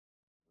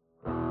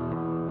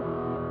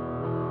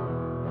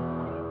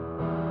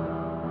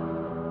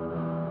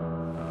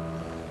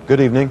Good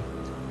evening.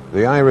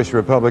 The Irish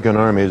Republican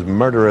Army's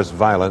murderous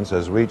violence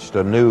has reached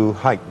a new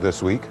height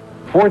this week.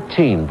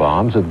 14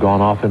 bombs had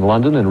gone off in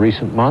London in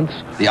recent months.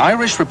 The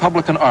Irish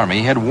Republican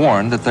Army had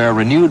warned that their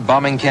renewed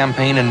bombing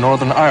campaign in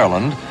Northern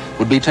Ireland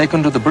would be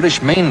taken to the British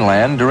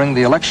mainland during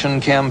the election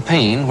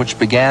campaign, which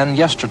began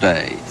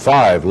yesterday.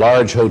 5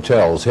 large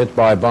hotels hit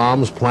by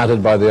bombs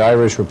planted by the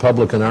Irish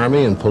Republican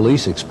Army, and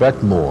police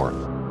expect more.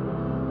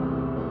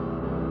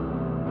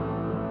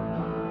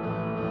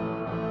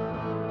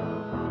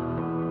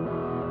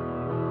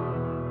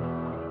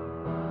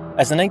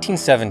 As the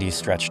 1970s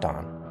stretched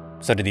on,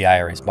 so did the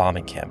IRA's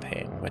bombing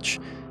campaign, which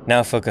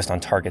now focused on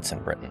targets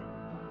in Britain.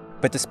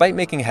 But despite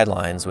making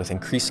headlines with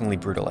increasingly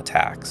brutal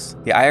attacks,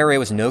 the IRA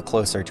was no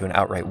closer to an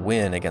outright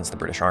win against the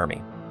British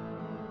Army.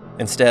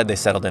 Instead, they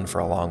settled in for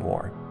a long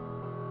war.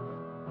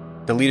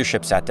 The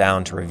leadership sat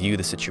down to review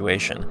the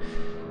situation,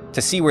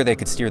 to see where they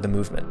could steer the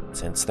movement,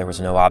 since there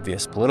was no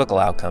obvious political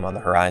outcome on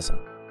the horizon.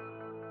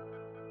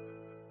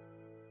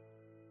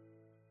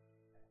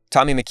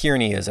 Tommy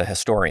McKierney is a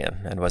historian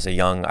and was a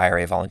young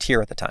IRA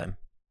volunteer at the time.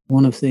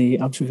 One of the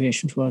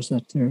observations was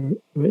that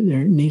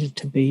there needed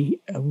to be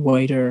a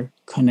wider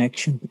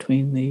connection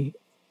between the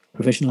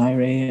provisional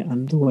IRA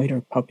and the wider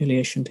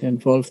population, to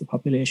involve the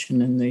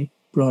population in the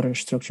broader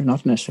structure,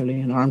 not necessarily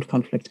in armed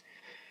conflict,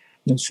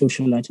 in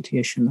social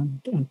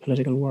agitation and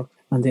political work.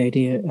 And the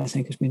idea, I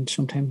think, has been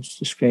sometimes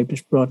described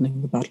as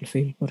broadening the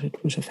battlefield, but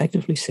it was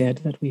effectively said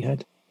that we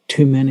had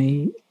too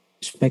many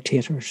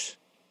spectators.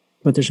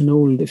 But there's an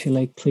old, if you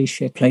like,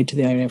 cliche applied to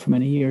the IRA for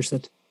many years,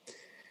 that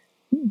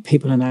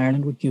people in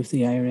Ireland would give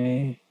the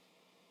IRA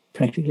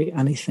practically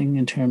anything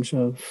in terms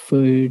of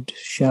food,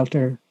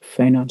 shelter,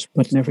 finance,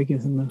 but never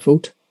give them a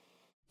vote.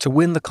 To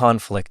win the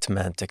conflict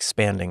meant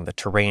expanding the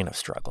terrain of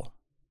struggle.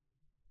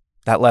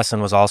 That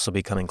lesson was also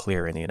becoming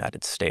clear in the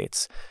United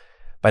States.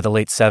 By the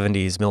late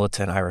 70s,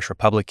 militant Irish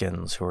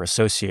Republicans who were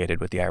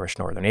associated with the Irish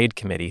Northern Aid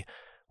Committee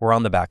were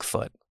on the back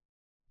foot.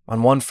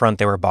 On one front,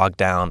 they were bogged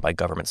down by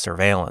government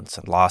surveillance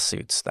and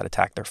lawsuits that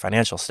attacked their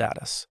financial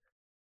status.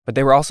 But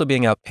they were also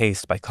being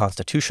outpaced by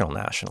constitutional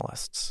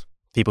nationalists,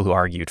 people who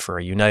argued for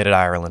a united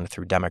Ireland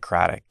through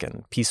democratic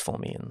and peaceful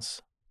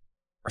means.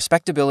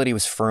 Respectability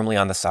was firmly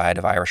on the side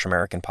of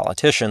Irish-American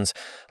politicians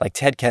like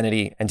Ted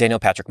Kennedy and Daniel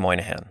Patrick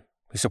Moynihan,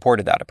 who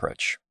supported that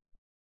approach,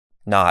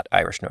 not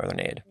Irish Northern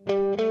Aid.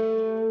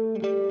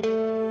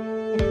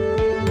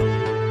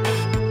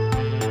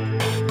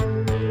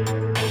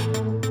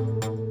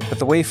 But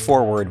the way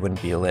forward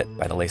wouldn't be lit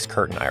by the lace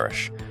curtain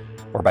Irish,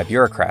 or by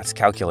bureaucrats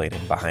calculating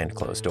behind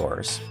closed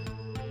doors.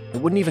 It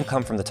wouldn't even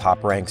come from the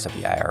top ranks of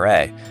the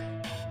IRA.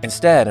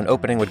 Instead, an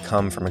opening would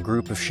come from a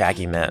group of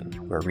shaggy men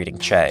who were reading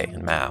Che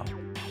and Mao,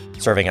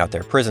 serving out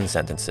their prison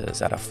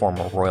sentences at a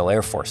former Royal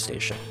Air Force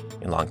station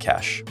in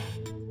Long-Kesh.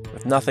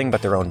 With nothing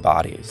but their own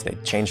bodies,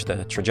 they'd changed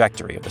the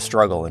trajectory of the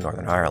struggle in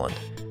Northern Ireland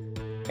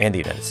and the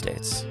United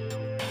States.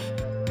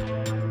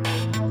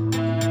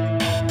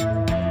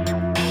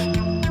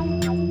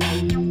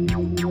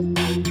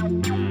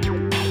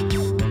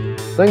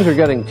 Things are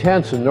getting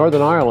tense in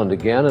Northern Ireland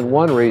again, and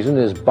one reason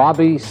is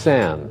Bobby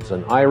Sands,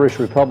 an Irish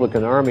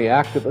Republican Army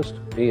activist.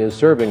 He is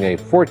serving a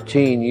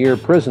 14-year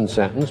prison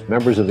sentence.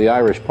 Members of the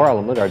Irish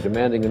Parliament are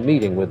demanding a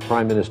meeting with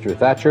Prime Minister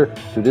Thatcher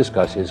to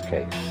discuss his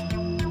case.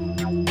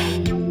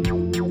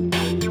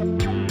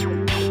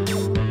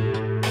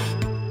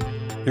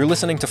 You're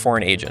listening to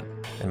Foreign Agent,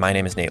 and my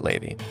name is Nate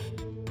Levy.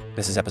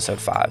 This is episode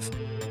 5.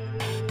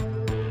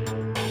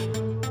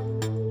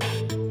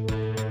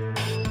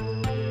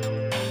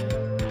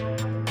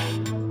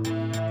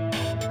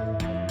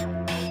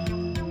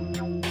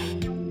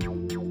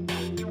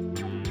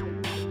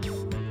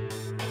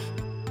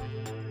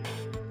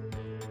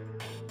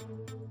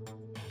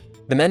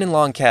 The men in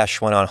Long-Kesh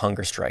went on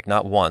hunger strike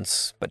not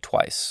once, but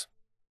twice,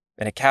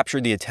 and it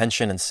captured the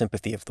attention and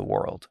sympathy of the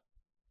world.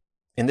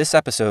 In this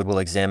episode, we'll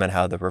examine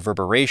how the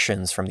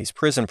reverberations from these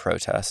prison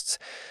protests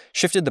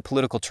shifted the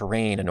political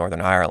terrain in Northern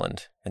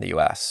Ireland and the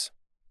US.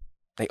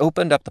 They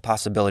opened up the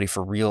possibility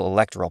for real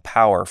electoral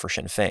power for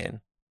Sinn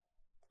Féin.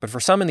 But for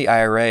some in the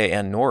IRA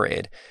and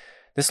NORAID,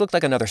 this looked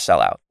like another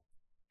sellout,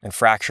 and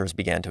fractures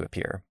began to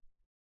appear.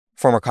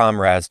 Former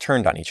comrades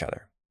turned on each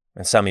other,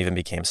 and some even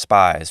became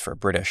spies for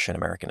British and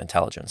American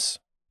intelligence.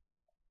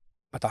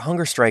 But the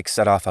hunger strike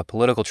set off a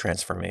political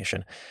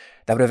transformation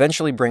that would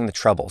eventually bring the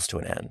Troubles to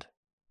an end.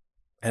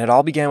 And it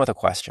all began with a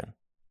question.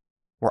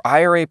 Were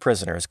IRA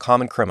prisoners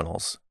common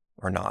criminals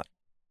or not?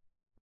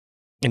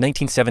 In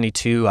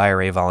 1972,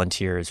 IRA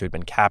volunteers who had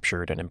been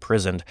captured and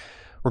imprisoned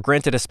were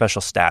granted a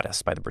special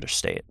status by the British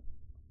state.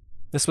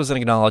 This was an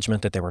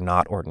acknowledgement that they were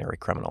not ordinary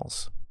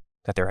criminals,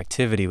 that their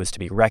activity was to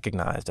be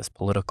recognized as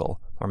political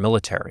or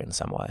military in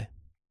some way.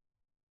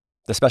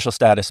 The special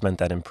status meant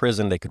that in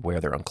prison they could wear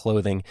their own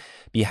clothing,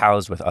 be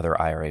housed with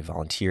other IRA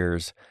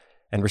volunteers,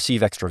 and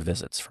receive extra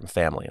visits from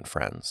family and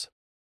friends.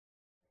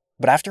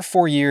 But after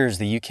 4 years,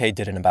 the UK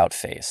did an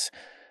about-face.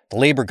 The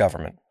Labour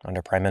government,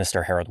 under Prime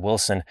Minister Harold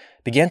Wilson,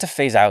 began to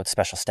phase out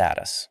special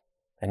status,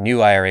 and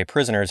new IRA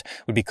prisoners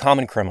would be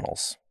common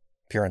criminals,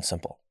 pure and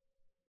simple.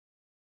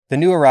 The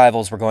new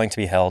arrivals were going to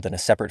be held in a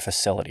separate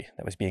facility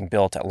that was being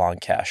built at Long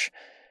Kesh,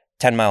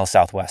 10 miles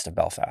southwest of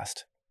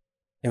Belfast.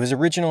 It was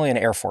originally an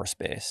Air Force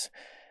base,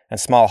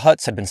 and small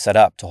huts had been set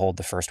up to hold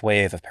the first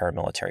wave of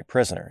paramilitary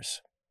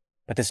prisoners.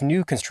 But this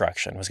new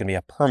construction was going to be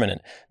a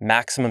permanent,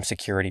 maximum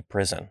security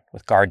prison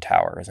with guard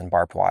towers and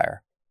barbed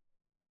wire.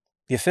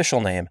 The official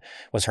name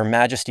was Her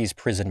Majesty's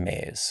Prison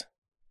Maze,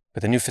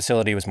 but the new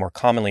facility was more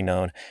commonly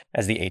known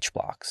as the H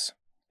Blocks.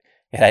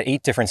 It had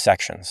 8 different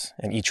sections,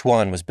 and each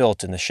one was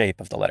built in the shape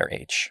of the letter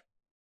H.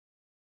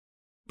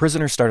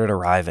 Prisoners started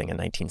arriving in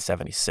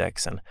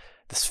 1976, and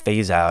this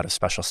phase-out of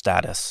special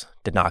status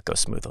did not go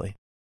smoothly.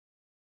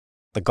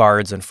 The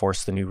guards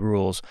enforced the new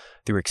rules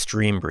through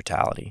extreme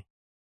brutality.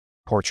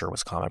 Torture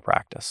was common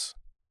practice.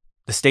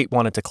 The state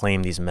wanted to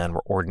claim these men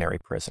were ordinary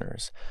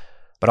prisoners,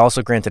 but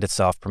also granted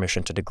itself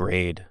permission to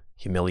degrade,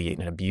 humiliate,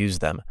 and abuse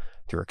them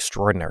through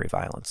extraordinary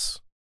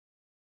violence.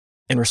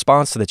 In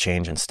response to the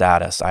change in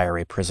status,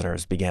 IRA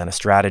prisoners began a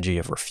strategy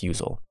of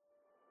refusal.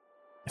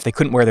 If they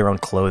couldn't wear their own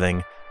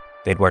clothing,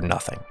 they'd wear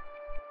nothing,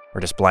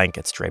 or just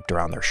blankets draped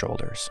around their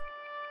shoulders.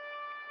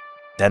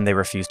 Then they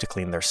refused to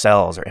clean their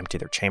cells or empty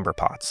their chamber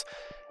pots,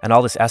 and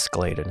all this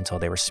escalated until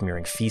they were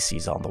smearing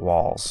feces on the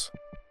walls,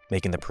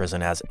 making the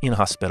prison as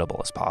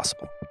inhospitable as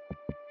possible.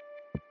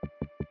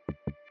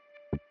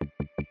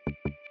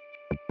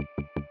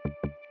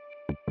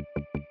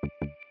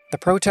 The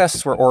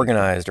protests were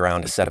organized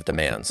around a set of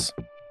demands.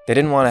 They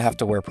didn't want to have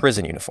to wear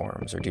prison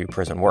uniforms or do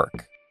prison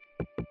work.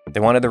 They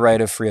wanted the right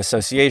of free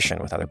association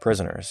with other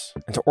prisoners,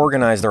 and to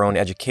organize their own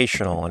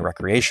educational and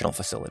recreational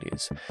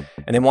facilities,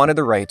 and they wanted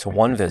the right to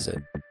one visit,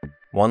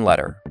 one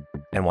letter,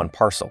 and one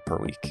parcel per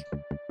week.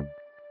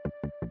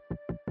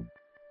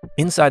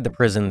 Inside the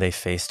prison, they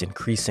faced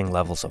increasing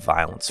levels of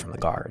violence from the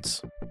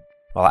guards,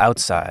 while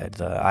outside,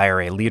 the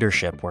IRA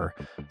leadership were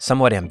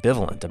somewhat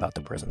ambivalent about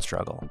the prison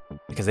struggle,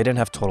 because they didn't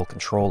have total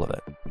control of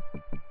it.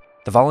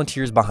 The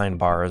volunteers behind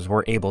bars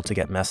were able to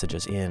get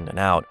messages in and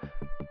out,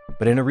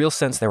 but in a real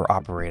sense, they were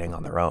operating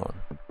on their own.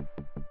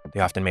 They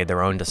often made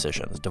their own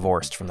decisions,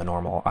 divorced from the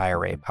normal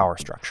IRA power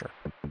structure.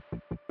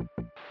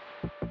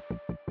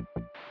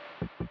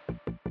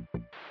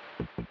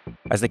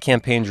 As the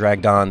campaign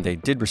dragged on, they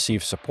did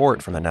receive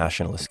support from the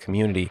nationalist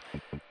community,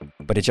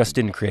 but it just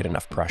didn't create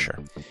enough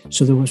pressure.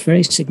 So there was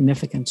very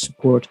significant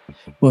support,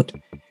 but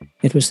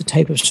it was the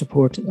type of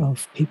support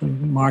of people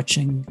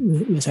marching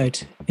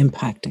without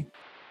impacting.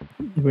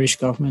 The British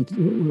government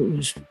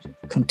was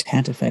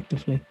content,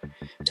 effectively,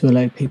 to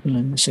allow people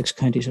in the 6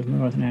 counties of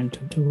Northern Ireland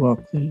to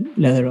walk the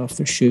leather off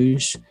their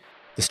shoes.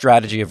 The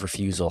strategy of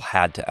refusal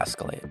had to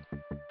escalate,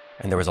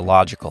 and there was a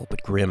logical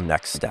but grim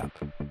next step.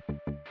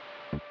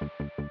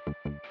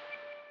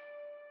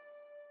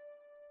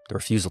 The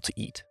refusal to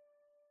eat.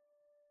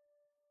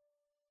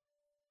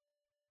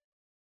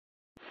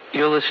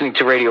 You're listening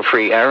to Radio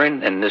Free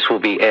Erin, and this will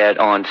be aired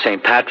on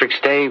St. Patrick's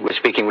Day. We're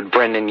speaking with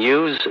Brendan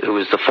Hughes, who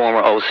is the former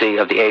OC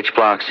of the H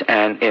Blocks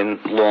and in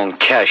Long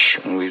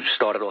Kesh. And we've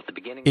started off the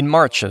beginning. In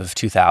March of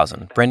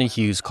 2000, Brendan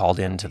Hughes called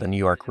in to the New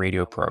York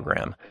radio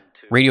program,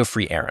 Radio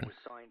Free Erin.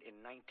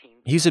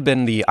 Hughes had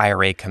been the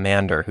IRA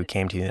commander who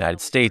came to the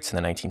United States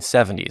in the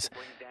 1970s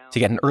to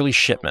get an early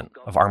shipment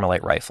of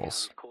Armalite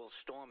rifles.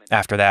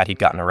 After that, he'd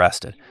gotten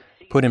arrested,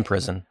 put in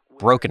prison,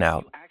 broken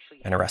out,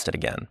 and arrested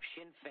again.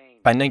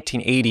 By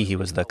 1980, he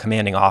was the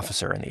commanding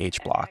officer in the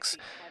H Blocks.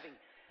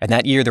 And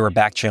that year, there were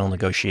back-channel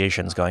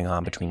negotiations going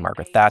on between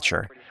Margaret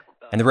Thatcher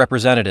and the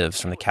representatives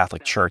from the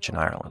Catholic Church in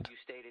Ireland.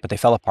 But they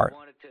fell apart.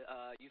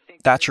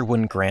 Thatcher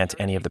wouldn't grant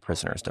any of the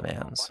prisoners'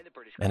 demands,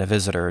 and a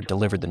visitor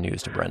delivered the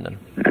news to Brendan.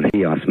 And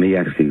he asked me,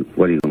 actually,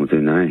 what are you going to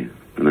do now?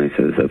 And I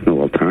said, there's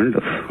no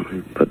alternative.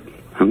 But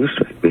hunger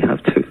strike, we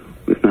have to.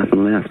 We've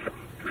nothing left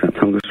except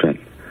hunger strike.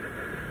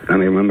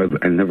 And I remember,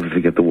 I'll never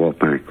forget the walk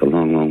back, the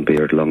long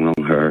beard, long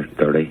hair,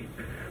 dirty,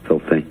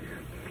 filthy,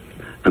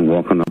 and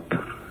walking up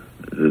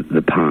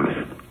the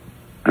path.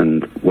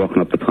 And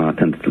walking up the path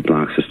into the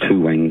blocks, there's 2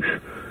 wings,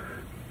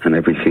 and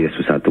every face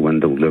was at the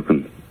window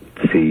looking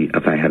to see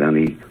if I had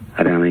any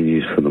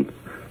news for them.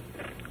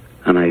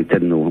 And I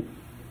didn't know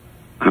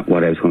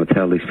what I was going to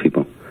tell these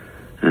people.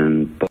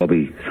 And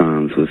Bobby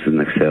Sands was the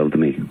next cell to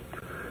me.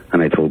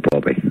 And I told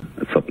Bobby,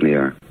 it's up in the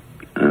air,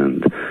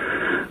 and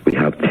we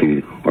have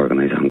to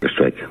organise a hunger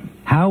strike.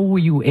 How were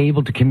you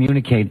able to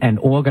communicate and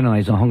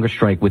organise a hunger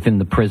strike within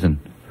the prison?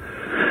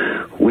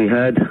 We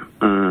had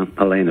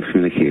a line of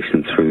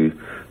communication through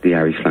the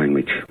Irish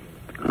language.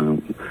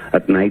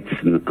 At nights,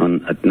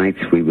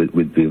 we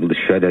would be able to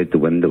shout out the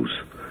windows.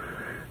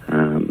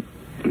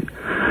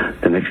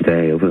 The next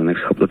day, over the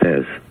next couple of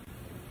days,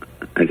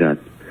 I got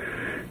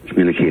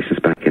communications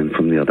back in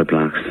from the other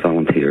blocks,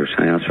 volunteers.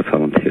 I asked for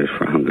volunteers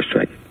for a hunger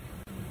strike.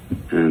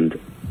 And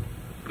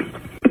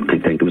I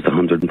think it was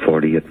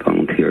 148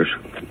 volunteers.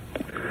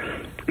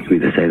 We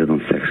decided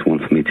on 6,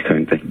 1 from each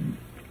county.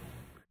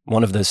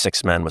 One of those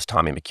 6 men was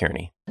Tommy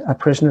McKierney. A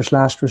prisoner's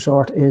last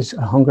resort is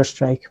a hunger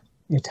strike.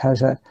 It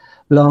has a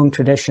long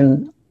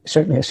tradition,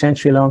 certainly a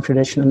century-long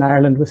tradition in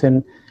Ireland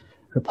within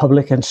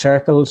Republican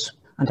circles.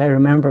 And I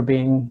remember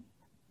being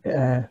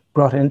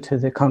brought into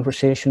the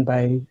conversation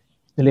by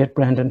the late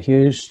Brendan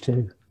Hughes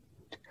to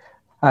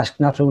ask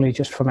not only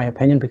just for my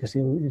opinion, because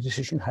the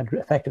decision had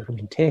effectively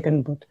been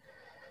taken, but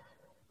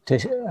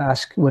to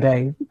ask would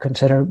I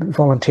consider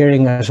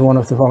volunteering as one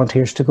of the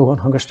volunteers to go on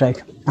hunger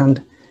strike. And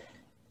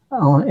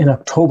in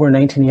October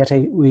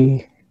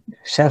 1980,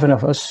 7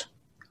 of us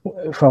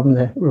from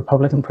the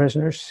Republican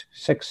prisoners,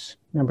 6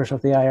 members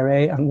of the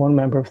IRA and 1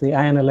 member of the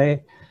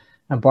INLA,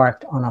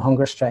 embarked on a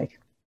hunger strike.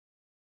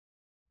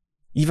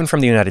 Even from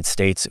the United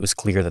States, it was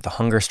clear that the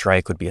hunger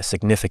strike would be a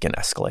significant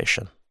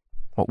escalation.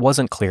 What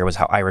wasn't clear was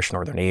how Irish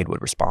Northern Aid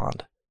would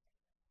respond.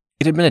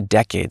 It had been a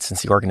decade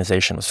since the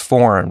organization was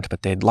formed,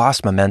 but they'd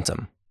lost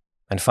momentum,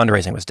 and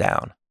fundraising was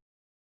down.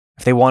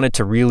 If they wanted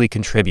to really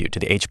contribute to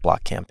the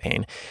H-Block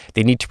campaign,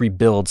 they'd need to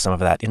rebuild some of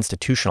that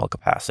institutional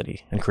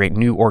capacity and create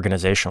new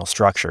organizational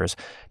structures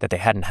that they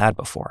hadn't had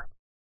before.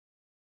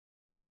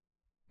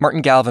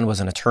 Martin Galvin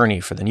was an attorney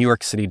for the New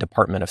York City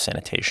Department of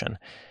Sanitation,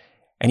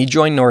 and he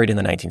joined NORAID in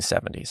the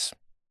 1970s.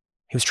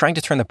 He was trying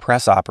to turn the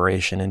press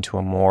operation into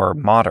a more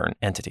modern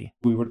entity.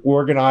 We would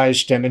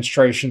organize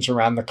demonstrations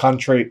around the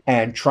country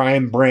and try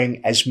and bring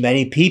as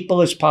many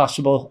people as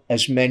possible,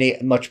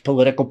 much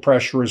political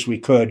pressure as we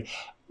could.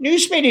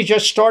 News media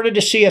just started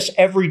to see us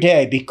every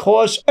day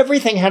because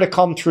everything had to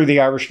come through the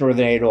Irish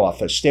Northern Aid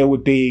office. There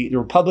would be the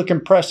Republican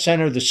Press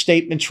Center, the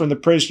statements from the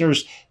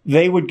prisoners.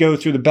 They would go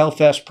through the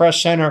Belfast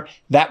Press Center.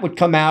 That would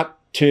come out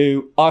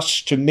to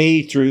us, to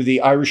me, through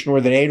the Irish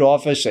Northern Aid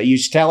office. I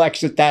used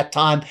Telex at that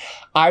time.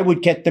 I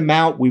would get them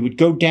out. We would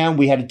go down.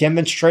 We had a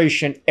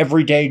demonstration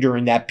every day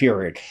during that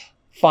period,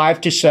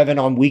 5 to 7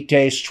 on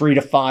weekdays, 3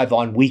 to 5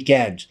 on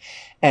weekends.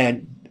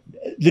 And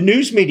the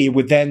news media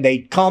would then,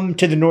 they'd come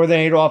to the Northern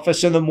Aid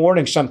office in the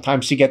morning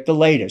sometimes to get the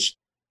latest.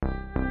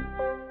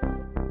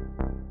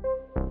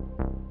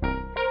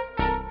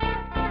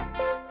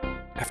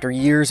 After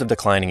years of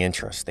declining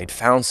interest, they'd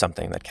found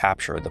something that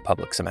captured the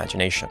public's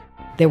imagination.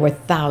 There were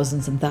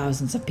thousands and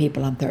thousands of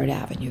people on 3rd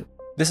Avenue.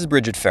 This is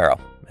Bridget Farrell,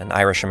 an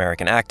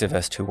Irish-American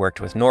activist who worked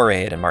with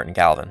NORAID and Martin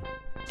Galvin.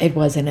 It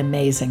was an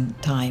amazing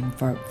time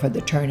for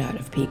the turnout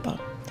of people.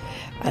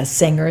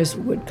 Singers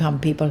would come,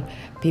 people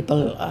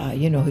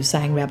who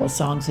sang rebel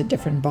songs at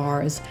different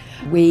bars.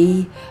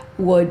 We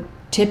would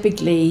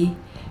typically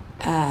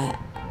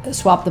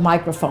swap the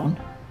microphone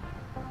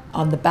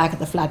on the back of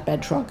the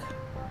flatbed truck.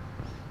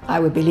 I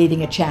would be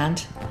leading a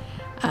chant,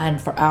 and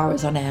for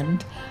hours on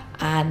end,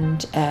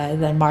 and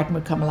then Martin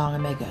would come along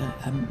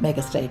and make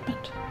a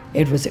statement.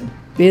 It was a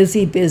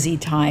busy, busy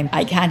time.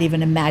 I can't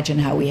even imagine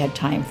how we had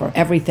time for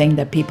everything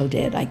that people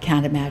did. I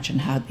can't imagine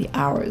how the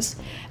hours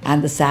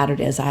and the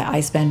Saturdays.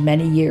 I spent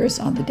many years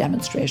on the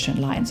demonstration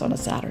lines on a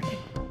Saturday.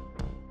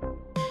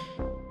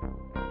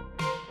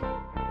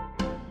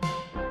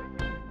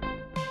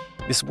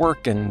 This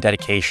work and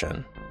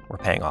dedication were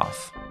paying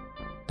off.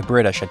 The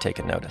British had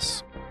taken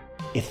notice.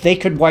 If they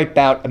could wipe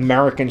out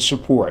American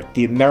support,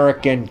 the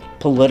American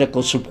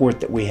political support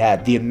that we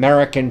had, the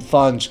American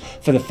funds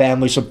for the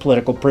families of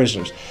political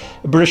prisoners,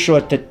 the British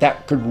thought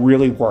that could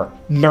really work.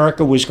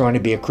 America was going to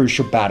be a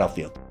crucial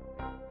battlefield.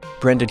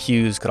 Brendan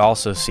Hughes could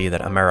also see that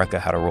America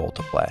had a role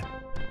to play.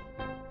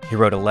 He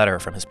wrote a letter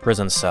from his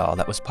prison cell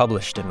that was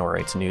published in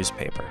NORAID's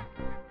newspaper.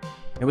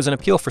 It was an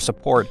appeal for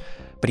support,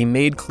 but he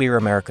made clear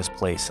America's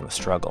place in the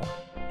struggle.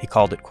 He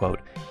called it, quote,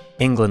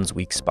 England's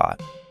weak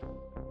spot.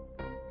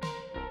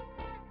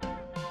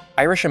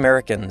 Irish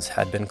Americans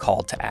had been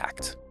called to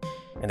act,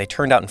 and they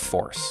turned out in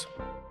force.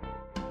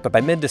 But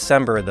by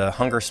mid-December, the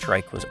hunger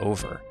strike was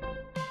over.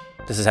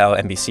 This is how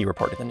NBC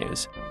reported the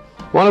news.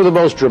 One of the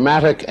most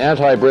dramatic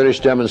anti-British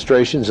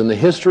demonstrations in the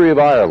history of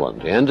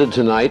Ireland ended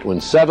tonight when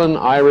 7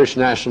 Irish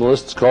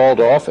nationalists called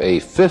off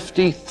a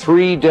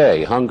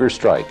 53-day hunger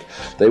strike.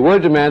 They were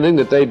demanding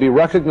that they be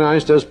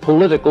recognized as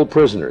political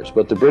prisoners,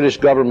 but the British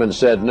government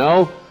said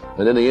no.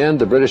 And in the end,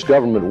 the British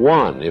government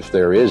won, if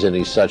there is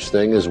any such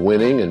thing as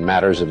winning in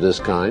matters of this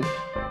kind.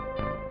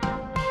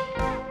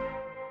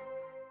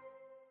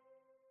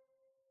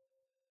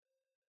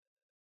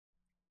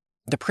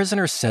 The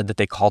prisoners said that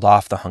they called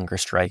off the hunger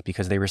strike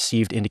because they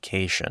received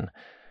indication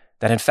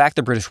that, in fact,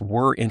 the British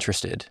were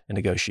interested in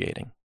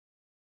negotiating.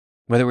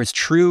 Whether it was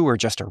true or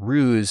just a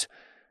ruse,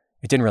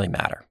 it didn't really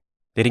matter.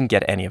 They didn't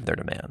get any of their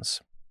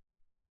demands.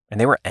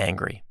 And they were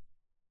angry.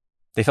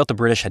 They felt the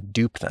British had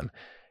duped them,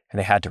 and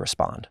they had to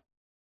respond.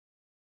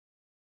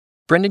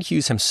 Brendan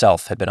Hughes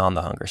himself had been on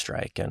the hunger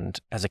strike, and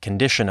as a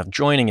condition of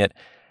joining it,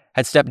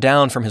 had stepped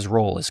down from his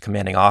role as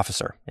commanding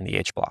officer in the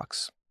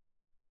H-Blocks.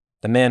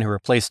 The man who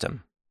replaced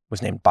him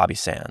was named Bobby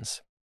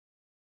Sands.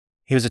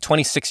 He was a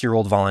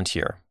 26-year-old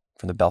volunteer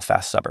from the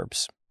Belfast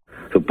suburbs.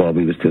 So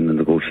Bobby was doing the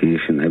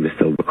negotiation. I was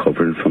still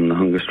recovering from the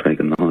hunger strike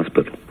in the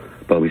hospital.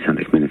 Bobby sent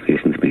a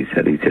communication to me. He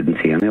said he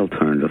didn't see any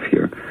alternative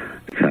here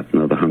except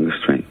another hunger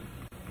strike.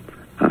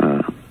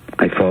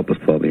 I fought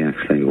with Bobby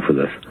actually over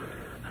this.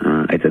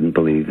 I didn't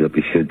believe that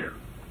we should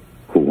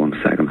go on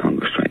a second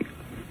hunger strike.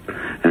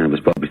 And it was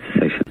Bobby's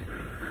decision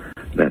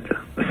that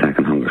the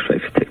second hunger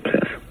strike should take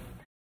place.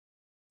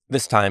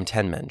 This time,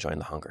 10 men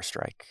joined the hunger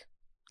strike.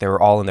 They were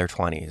all in their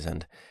 20s,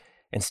 and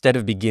Instead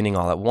of beginning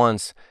all at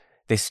once,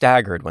 they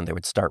staggered when they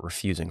would start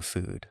refusing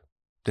food.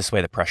 This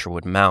way the pressure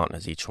would mount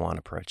as each one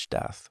approached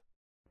death.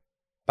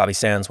 Bobby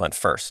Sands went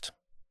first.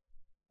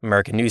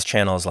 American news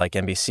channels like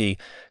NBC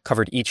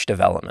covered each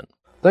development.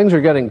 Things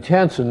are getting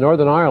tense in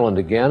Northern Ireland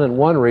again, and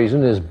one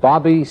reason is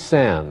Bobby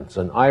Sands,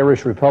 an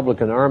Irish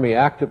Republican Army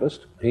activist.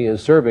 He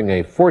is serving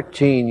a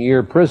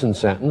 14-year prison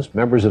sentence.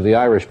 Members of the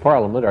Irish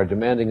Parliament are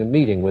demanding a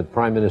meeting with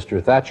Prime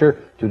Minister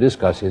Thatcher to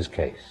discuss his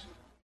case.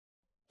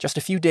 Just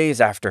a few days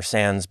after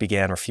Sands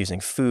began refusing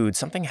food,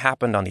 something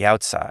happened on the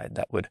outside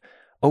that would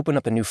open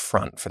up a new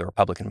front for the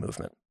Republican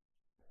movement.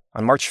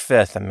 On March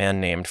 5th, a man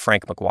named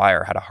Frank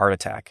McGuire had a heart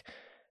attack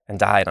and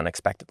died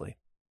unexpectedly.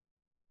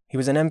 He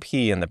was an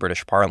MP in the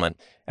British Parliament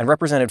and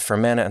represented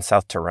Fermanagh and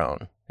South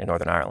Tyrone in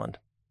Northern Ireland.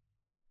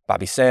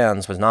 Bobby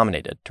Sands was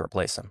nominated to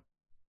replace him.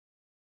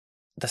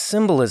 The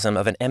symbolism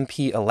of an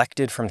MP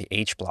elected from the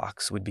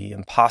H-blocks would be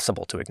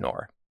impossible to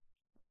ignore.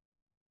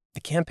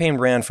 The campaign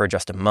ran for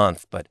just a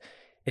month, but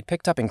it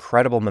picked up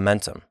incredible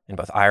momentum in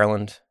both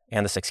Ireland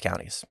and the 6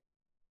 counties.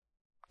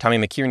 Tommy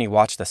McKierney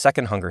watched the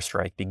second hunger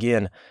strike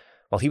begin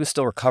while he was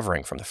still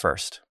recovering from the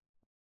first.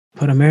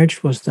 What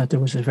emerged was that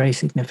there was a very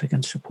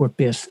significant support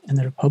base in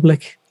the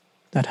Republic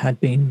that had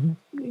been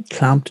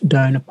clamped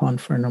down upon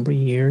for a number of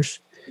years.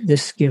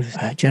 This gave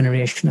a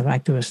generation of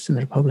activists in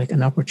the Republic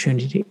an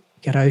opportunity to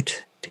get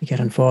out, to get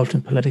involved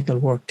in political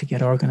work, to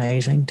get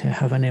organising, to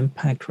have an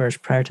impact, whereas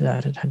prior to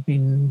that it had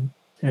been,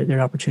 their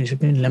opportunities had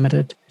been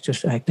limited,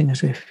 just acting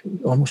as if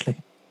almost like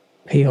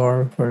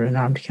PR for an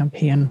armed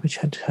campaign, which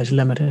has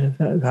limited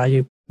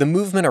value. The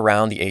movement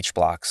around the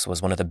H-blocks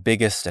was one of the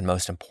biggest and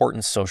most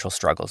important social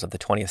struggles of the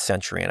 20th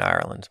century in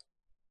Ireland.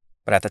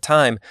 But at the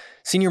time,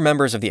 senior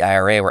members of the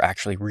IRA were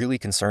actually really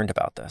concerned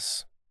about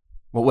this.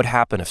 What would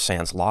happen if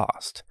Sands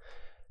lost?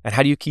 And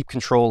how do you keep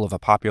control of a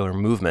popular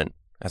movement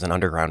as an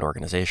underground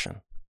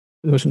organization?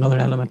 There was another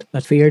element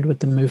that feared with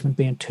the movement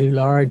being too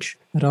large,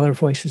 that other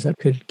voices that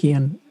could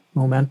gain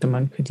momentum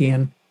and could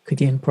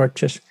gain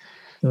purchase.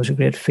 There was a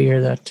great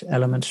fear that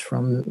elements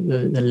from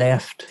the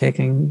left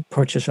taking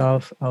purchase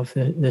of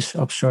this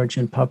upsurge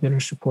in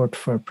popular support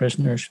for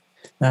prisoners,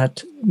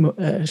 that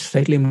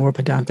slightly more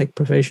pedantic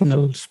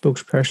provisional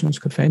spokespersons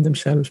could find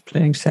themselves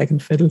playing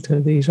second fiddle to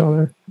these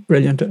other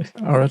brilliant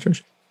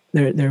orators.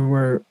 There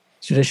were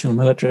traditional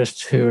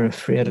militarists who were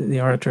afraid that the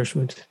orators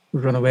would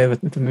run away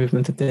with the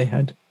movement that they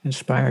had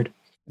inspired.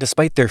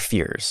 Despite their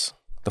fears,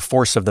 the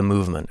force of the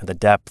movement and the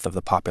depth of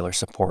the popular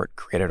support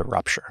created a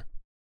rupture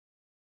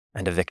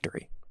and a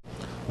victory.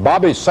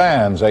 Bobby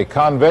Sands, a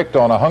convict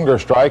on a hunger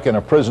strike in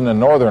a prison in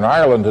Northern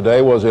Ireland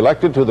today, was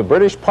elected to the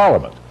British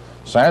Parliament.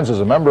 Sands is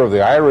a member of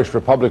the Irish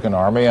Republican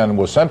Army and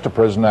was sent to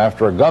prison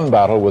after a gun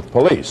battle with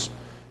police.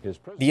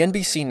 The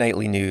NBC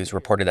Nightly News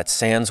reported that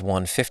Sands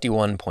won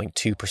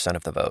 51.2%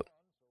 of the vote.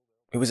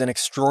 It was an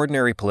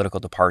extraordinary political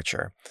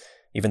departure,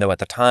 even though at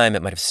the time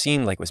it might have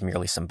seemed like it was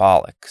merely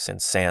symbolic,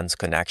 since Sands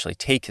couldn't actually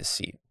take his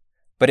seat.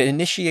 But it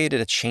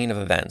initiated a chain of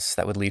events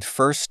that would lead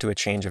first to a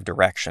change of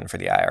direction for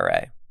the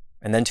IRA,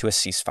 and then to a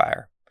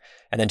ceasefire,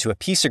 and then to a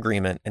peace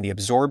agreement and the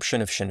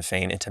absorption of Sinn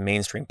Féin into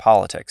mainstream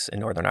politics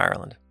in Northern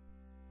Ireland.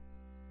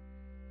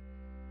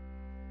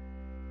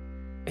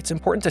 It's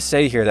important to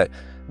say here that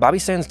Bobby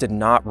Sands did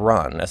not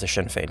run as a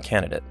Sinn Féin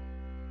candidate.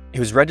 He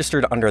was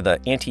registered under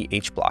the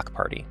anti-H-block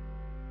party.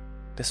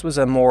 This was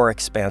a more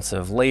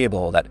expansive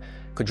label that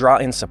could draw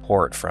in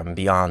support from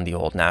beyond the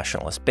old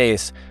nationalist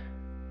base,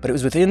 but it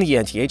was within the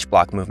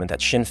anti-H-block movement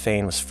that Sinn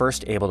Féin was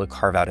first able to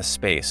carve out a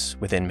space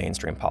within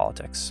mainstream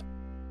politics.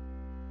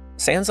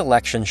 Sands'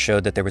 election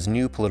showed that there was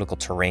new political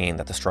terrain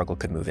that the struggle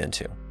could move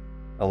into: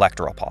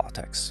 electoral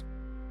politics.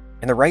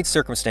 In the right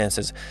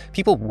circumstances,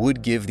 people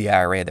would give the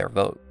IRA their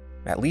vote,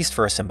 at least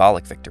for a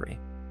symbolic victory.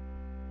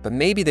 But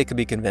maybe they could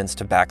be convinced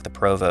to back the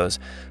Provos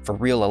for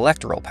real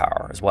electoral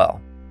power as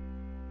well.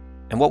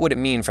 And what would it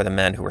mean for the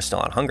men who were still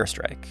on hunger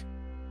strike?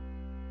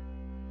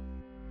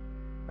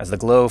 As the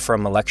glow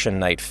from election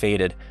night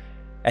faded,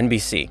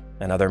 NBC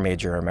and other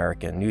major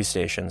American news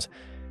stations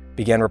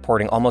began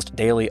reporting almost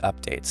daily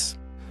updates.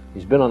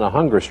 He's been on a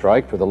hunger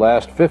strike for the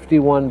last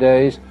 51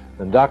 days,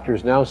 and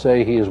doctors now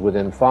say he is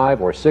within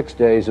 5 or 6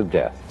 days of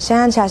death.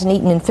 Sands hasn't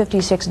eaten in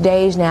 56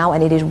 days now,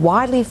 and it is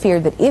widely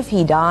feared that if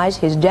he dies,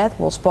 his death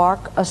will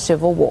spark a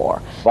civil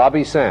war.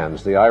 Bobby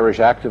Sands, the Irish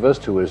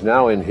activist who is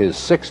now in his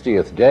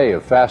 60th day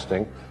of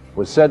fasting,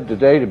 was said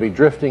today to be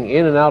drifting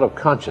in and out of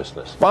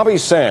consciousness. Bobby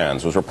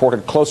Sands was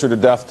reported closer to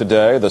death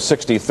today, the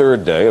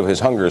 63rd day of his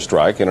hunger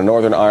strike in a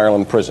Northern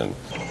Ireland prison.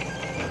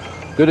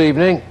 Good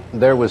evening.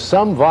 There was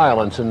some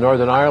violence in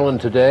Northern Ireland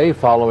today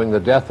following the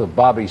death of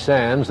Bobby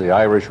Sands, the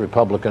Irish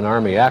Republican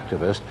Army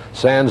activist.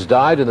 Sands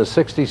died in the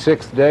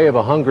 66th day of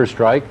a hunger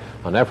strike,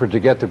 an effort to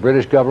get the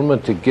British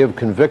government to give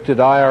convicted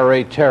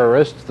IRA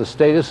terrorists the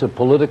status of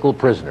political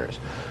prisoners.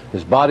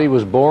 His body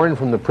was borne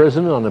from the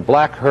prison on a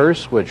black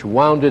hearse which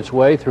wound its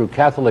way through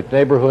Catholic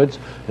neighborhoods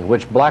in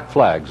which black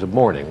flags of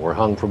mourning were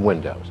hung from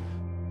windows.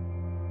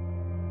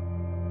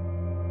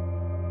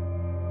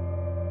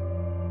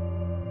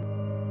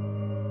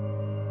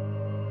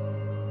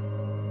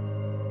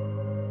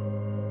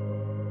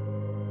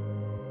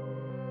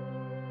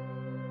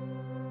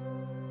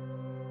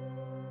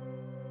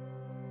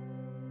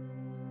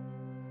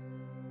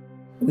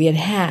 We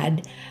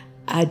had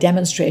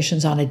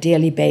demonstrations on a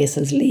daily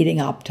basis leading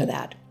up to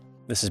that.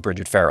 This is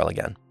Bridget Farrell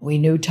again. We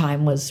knew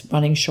time was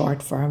running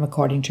short for him,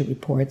 according to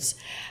reports,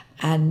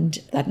 and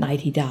that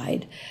night he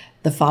died.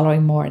 The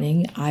following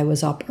morning, I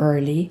was up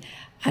early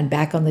and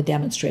back on the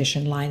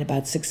demonstration line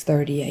about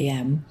 6:30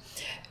 a.m.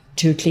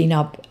 to clean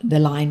up the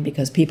line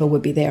because people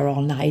would be there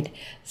all night,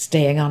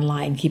 staying on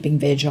line, keeping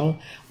vigil,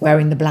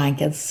 wearing the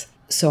blankets.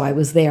 So I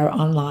was there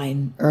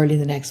online early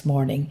the next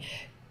morning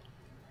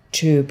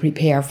to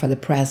prepare for the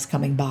press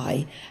coming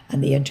by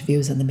and the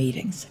interviews and the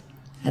meetings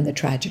and the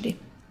tragedy.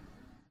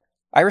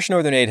 Irish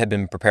Northern Aid had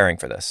been preparing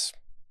for this.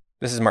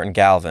 This is Martin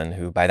Galvin,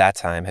 who by that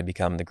time had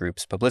become the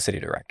group's publicity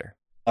director.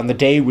 On the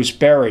day he was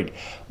buried,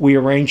 we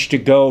arranged to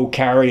go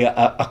carry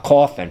a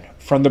coffin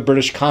from the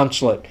British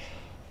consulate.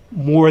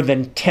 More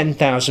than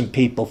 10,000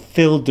 people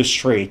filled the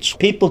streets.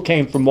 People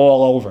came from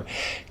all over.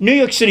 New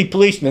York City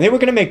policemen, they were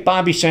going to make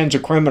Bobby Sands a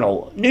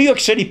criminal. New York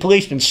City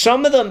policemen,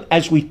 some of them,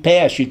 as we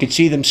passed, you could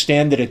see them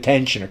stand at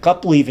attention. A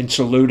couple even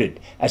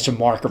saluted as a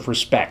mark of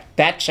respect.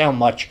 That's how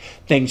much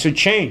things had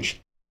changed.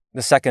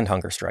 The second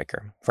hunger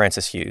striker,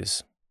 Francis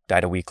Hughes,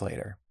 died a week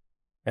later.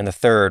 And the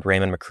third,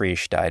 Raymond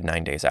McCreesh, died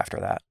 9 days after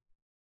that.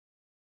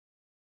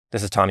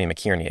 This is Tommy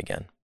McKierney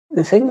again.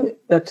 The thing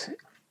that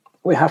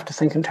we have to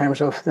think in terms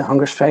of the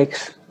hunger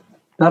strikes,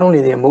 not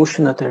only the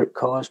emotion that they're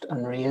caused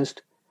and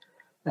raised,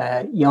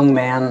 young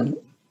men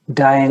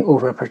dying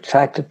over a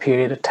protracted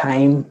period of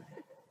time,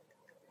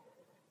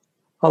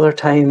 other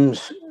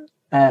times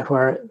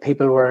where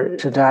people were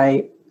to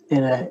die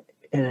in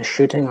a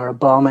shooting or a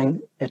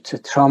bombing. It's a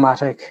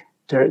traumatic,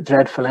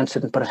 dreadful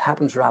incident, but it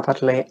happens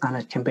rapidly and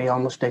it can be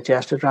almost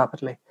digested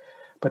rapidly.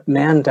 But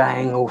men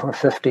dying over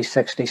 50,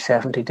 60,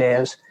 70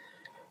 days,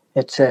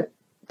 it's a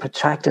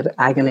protracted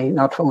agony,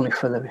 not only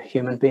for the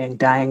human being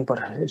dying, but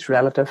his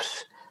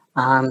relatives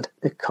and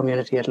the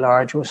community at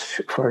large.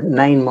 Was for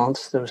 9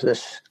 months, there was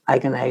this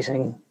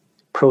agonizing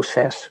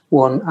process,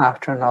 one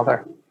after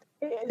another.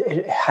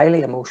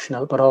 Highly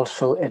emotional, but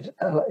also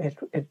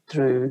it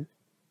drew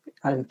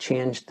and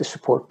changed the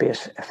support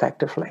base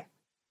effectively.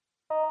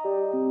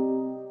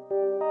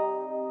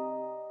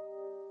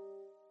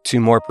 2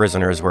 more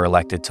prisoners were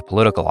elected to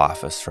political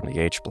office from the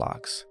H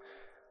blocks,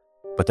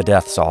 but the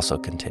deaths also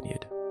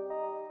continued.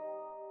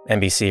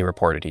 NBC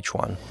reported each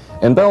one.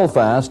 In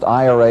Belfast,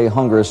 IRA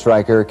hunger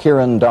striker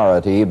Kieran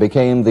Doherty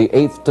became the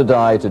 8th to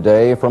die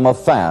today from a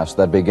fast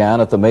that began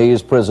at the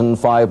Maze prison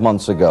 5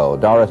 months ago.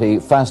 Doherty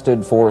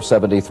fasted for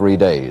 73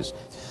 days.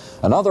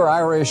 Another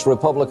Irish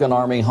Republican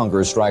Army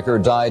hunger striker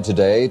died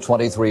today.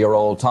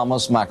 23-year-old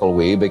Thomas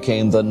McElwee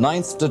became the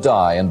 9th to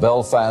die in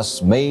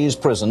Belfast's Maze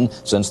prison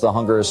since the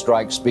hunger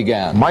strikes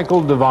began.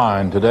 Michael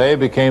Devine today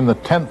became the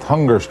 10th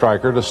hunger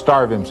striker to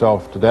starve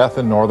himself to death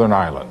in Northern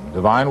Ireland.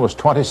 Devine was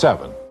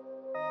 27.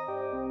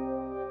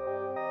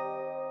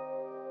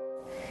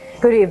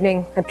 Good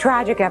evening. A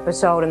tragic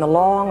episode in the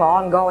long,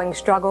 ongoing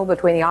struggle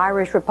between the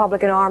Irish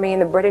Republican Army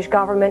and the British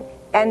government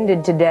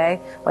ended today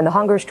when the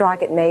hunger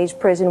strike at Maze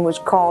prison was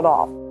called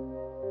off.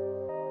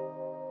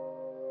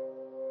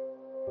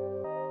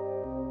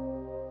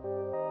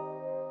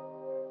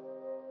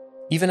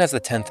 Even as the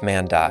 10th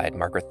man died,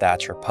 Margaret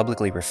Thatcher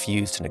publicly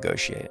refused to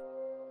negotiate.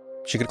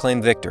 She could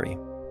claim victory,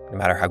 no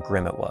matter how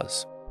grim it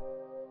was.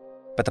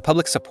 But the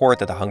public support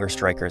that the hunger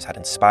strikers had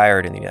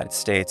inspired in the United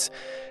States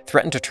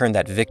threatened to turn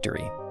that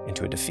victory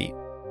into a defeat.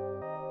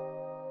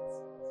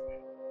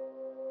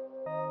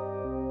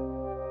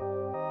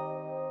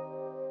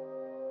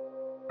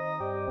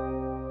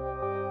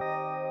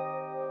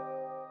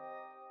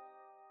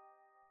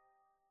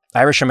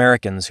 Irish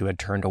Americans who had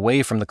turned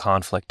away from the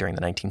conflict during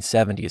the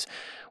 1970s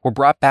were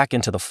brought back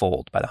into the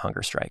fold by the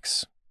hunger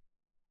strikes.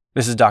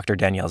 This is Dr.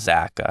 Danielle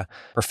Zak, a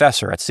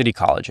professor at City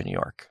College in New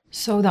York.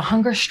 So the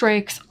hunger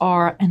strikes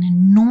are an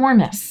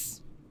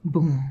enormous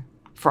boom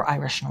for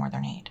Irish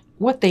Northern Aid.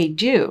 What they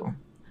do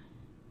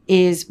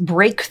is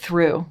break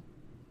through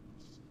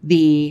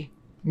the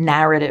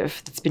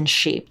narrative that's been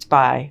shaped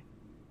by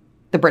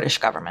the British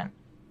government,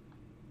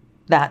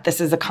 that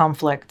this is a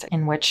conflict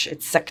in which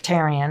it's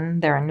sectarian,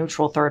 they're a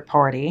neutral third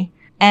party,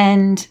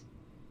 and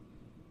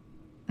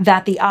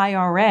that the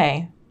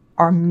IRA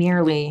are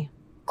merely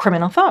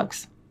criminal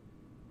thugs.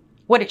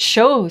 What it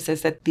shows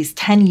is that these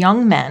 10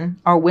 young men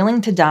are willing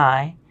to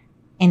die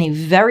in a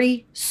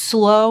very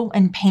slow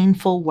and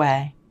painful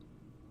way,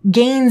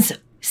 gains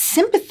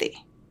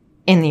sympathy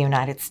in the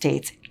United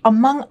States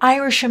among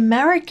Irish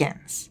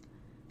Americans,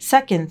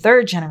 second,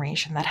 third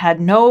generation, that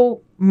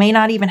may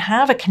not even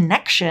have a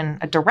connection,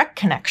 a direct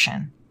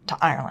connection to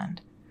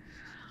Ireland.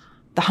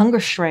 The hunger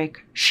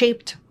strike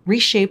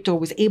reshaped, or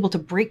was able to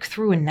break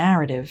through a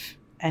narrative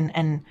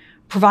and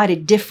provide a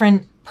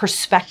different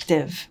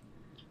perspective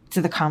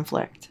to the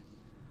conflict.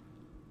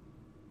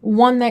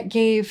 One that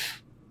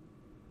gave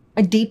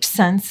a deep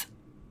sense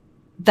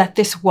that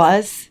this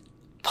was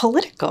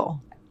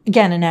political.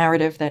 Again, a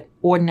narrative that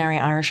ordinary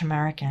Irish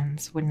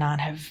Americans would not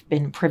have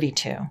been privy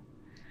to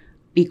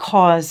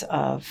because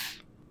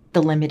of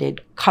the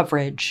limited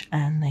coverage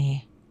and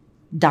the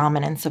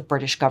dominance of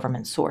British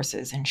government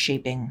sources in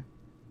shaping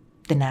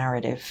the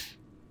narrative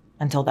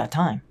until that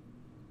time.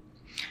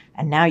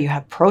 And now you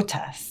have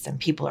protests and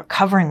people are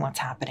covering what's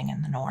happening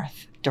in the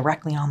North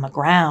directly on the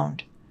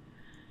ground.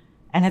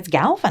 And it's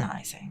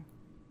galvanizing.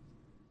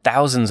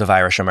 Thousands of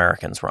Irish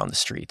Americans were on the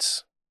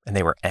streets, and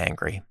they were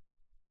angry.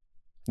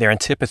 Their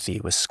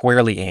antipathy was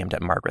squarely aimed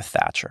at Margaret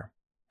Thatcher.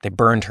 They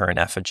burned her in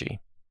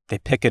effigy. They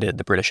picketed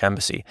the British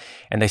embassy,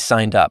 and they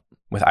signed up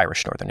with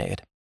Irish Northern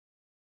Aid.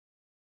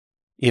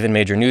 Even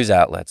major news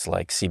outlets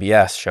like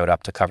CBS showed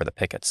up to cover the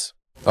pickets.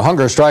 The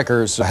hunger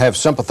strikers have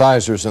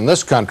sympathizers in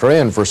this country,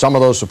 and for some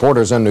of those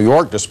supporters in New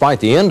York, despite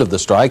the end of the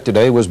strike,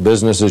 today was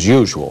business as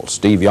usual.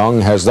 Steve Young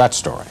has that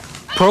story.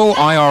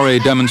 Pro-IRA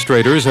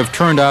demonstrators have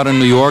turned out in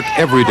New York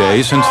every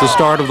day since the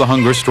start of the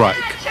hunger strike.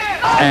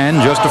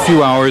 And just a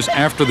few hours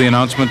after the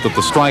announcement that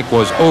the strike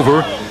was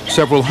over,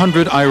 several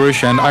hundred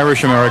Irish and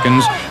Irish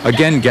Americans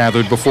again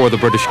gathered before the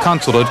British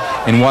consulate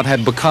in what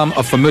had become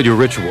a familiar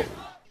ritual.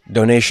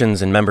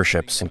 Donations and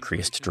memberships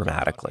increased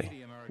dramatically.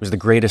 It was the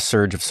greatest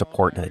surge of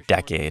support in a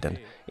decade and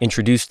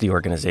introduced the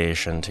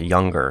organization to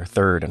younger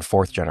third and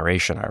fourth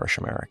generation Irish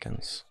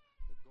Americans.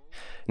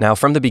 Now,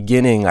 from the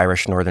beginning,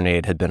 Irish Northern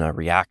Aid had been a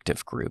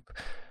reactive group.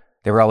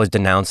 They were always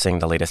denouncing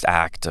the latest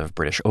act of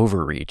British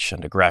overreach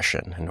and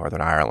aggression in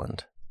Northern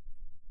Ireland.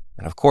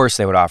 And of course,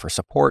 they would offer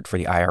support for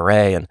the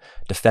IRA and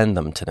defend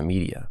them to the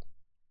media.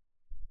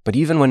 But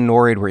even when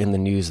Nor'Aid were in the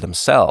news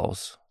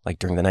themselves, like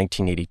during the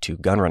 1982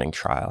 gun-running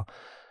trial,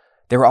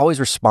 they were always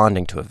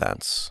responding to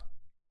events,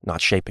 not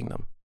shaping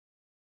them.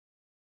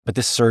 But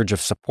this surge of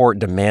support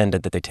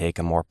demanded that they take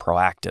a more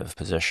proactive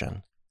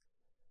position.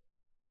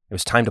 It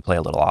was time to play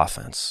a little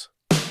offense.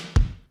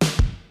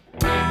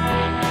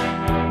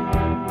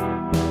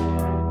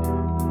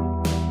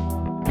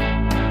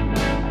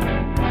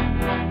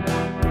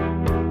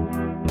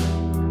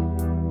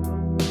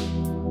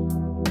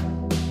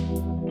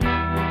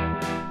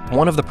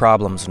 One of the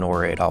problems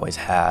Nor'Aid always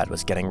had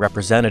was getting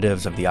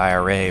representatives of the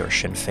IRA or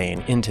Sinn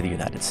Féin into the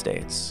United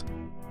States.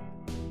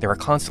 They were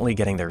constantly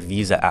getting their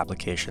visa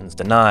applications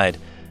denied,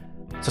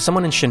 so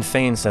someone in Sinn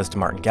Féin says to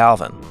Martin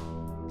Galvin,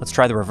 let's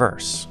try the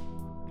reverse.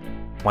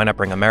 Why not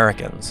bring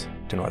Americans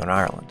to Northern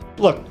Ireland?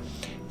 Look,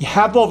 you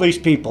have all these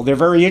people. They're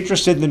very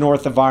interested in the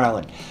north of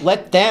Ireland.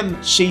 Let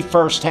them see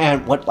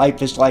firsthand what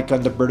life is like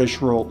under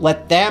British rule.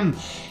 Let them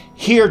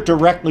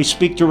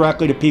speak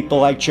directly to people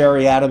like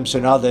Gerry Adams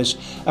and others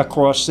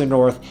across the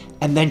north,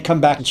 and then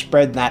come back and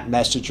spread that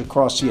message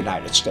across the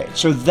United States.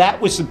 So that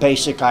was the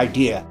basic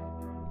idea.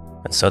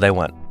 And so they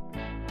went.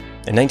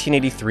 In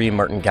 1983,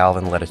 Martin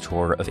Galvin led a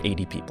tour of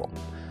 80 people,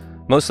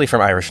 mostly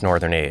from Irish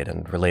Northern Aid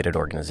and related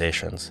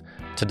organizations,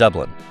 to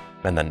Dublin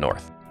and then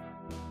north.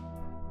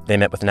 They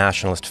met with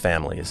nationalist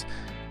families,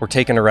 were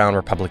taken around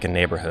Republican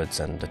neighborhoods,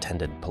 and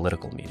attended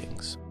political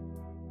meetings.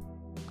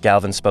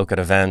 Galvin spoke at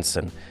events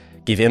and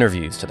gave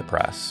interviews to the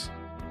press.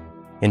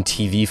 In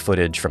TV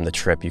footage from the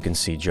trip, you can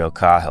see Joe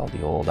Cahill,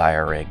 the old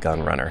IRA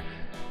gun runner,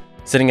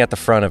 sitting at the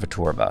front of a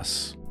tour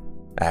bus,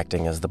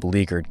 acting as the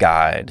beleaguered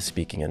guide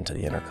speaking into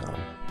the intercom.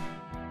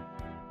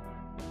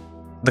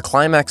 The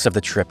climax of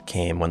the trip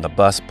came when the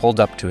bus pulled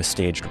up to a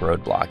staged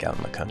roadblock out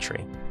in the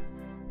country.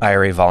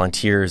 IRA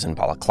volunteers in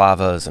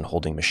balaclavas and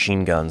holding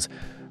machine guns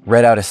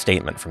read out a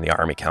statement from the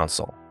Army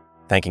Council,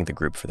 thanking the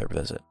group for their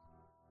visit.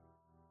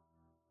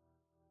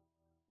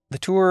 The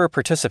tour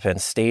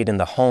participants stayed in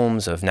the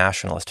homes of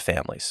nationalist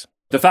families.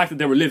 The fact that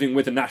they were living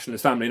with a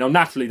nationalist family, now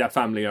naturally that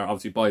family are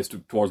obviously biased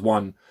towards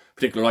one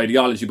particular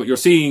ideology, but you're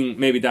seeing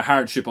maybe the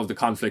hardship of the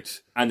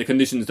conflict and the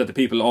conditions that the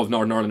people of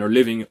Northern Ireland are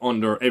living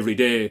under every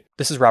day.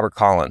 This is Robert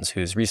Collins,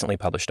 who's recently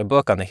published a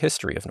book on the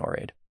history of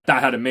Nor'Aid.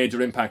 That had a major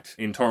impact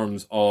in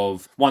terms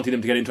of wanting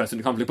them to get interested in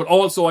the conflict, but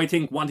also I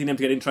think wanting them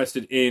to get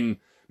interested in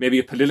maybe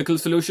a political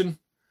solution.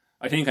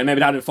 I think, and maybe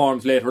that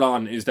informs later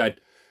on, is that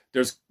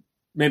there's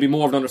maybe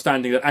more of an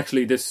understanding that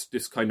actually this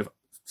kind of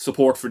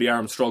support for the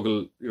armed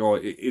struggle,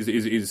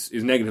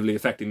 is negatively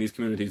affecting these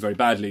communities very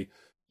badly.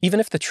 Even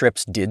if the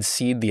trips did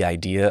seed the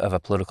idea of a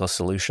political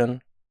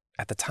solution,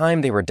 at the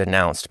time they were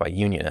denounced by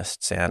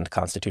Unionists and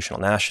constitutional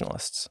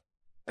nationalists.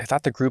 They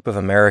thought the group of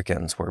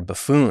Americans were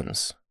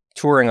buffoons,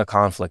 touring a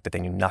conflict that they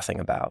knew nothing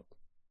about.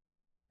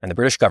 And the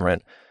British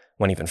government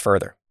went even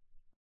further.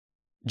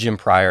 Jim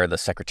Pryor, the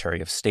Secretary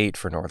of State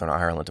for Northern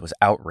Ireland, was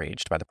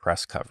outraged by the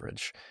press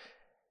coverage,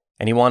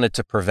 and he wanted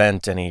to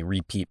prevent any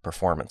repeat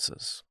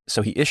performances.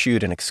 So he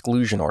issued an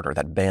exclusion order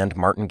that banned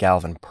Martin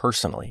Galvin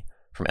personally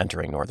from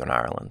entering Northern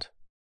Ireland.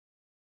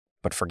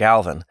 But for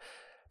Galvin,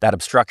 that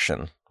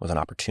obstruction was an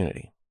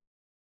opportunity.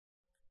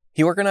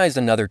 He organized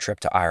another trip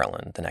to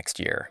Ireland the next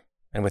year,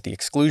 and with the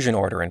exclusion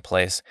order in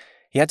place,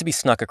 he had to be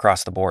snuck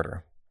across the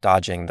border,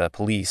 dodging the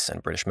police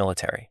and British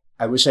military.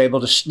 I was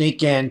able to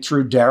sneak in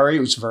through Derry.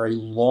 It was a very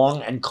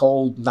long and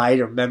cold night.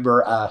 I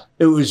remember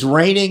it was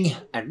raining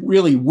and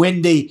really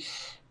windy.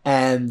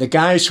 And the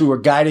guys who were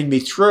guiding me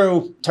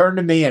through turned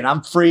to me, and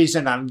I'm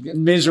freezing, I'm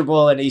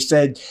miserable. And he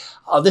said,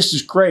 "Oh, this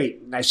is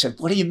great." And I said,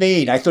 "What do you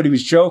mean?" I thought he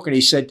was joking.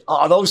 He said,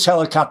 "Oh, those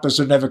helicopters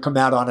will never come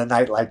out on a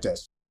night like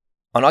this."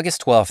 On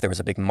August 12th, there was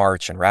a big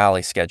march and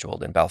rally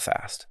scheduled in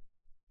Belfast.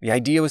 The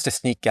idea was to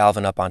sneak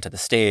Galvin up onto the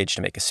stage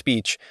to make a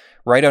speech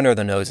right under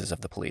the noses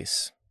of the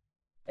police.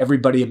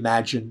 Everybody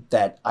imagined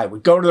that I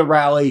would go to the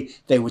rally,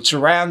 they would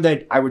surround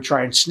it, I would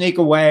try and sneak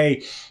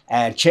away,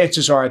 and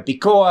chances are I'd be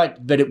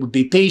caught, but it would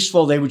be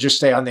peaceful. They would just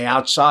stay on the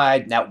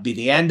outside, and that would be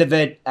the end of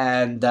it,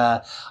 and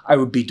I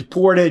would be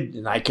deported,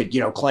 and I could,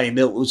 claim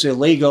it was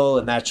illegal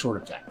and that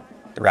sort of thing.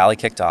 The rally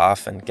kicked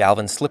off, and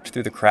Galvin slipped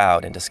through the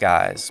crowd in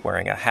disguise,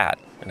 wearing a hat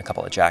and a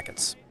couple of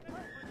jackets.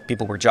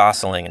 People were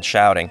jostling and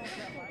shouting,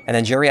 and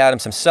then Gerry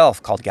Adams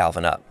himself called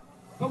Galvin up.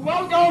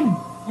 Welcome,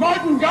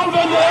 Martin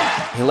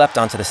Galvin! He leapt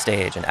onto the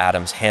stage, and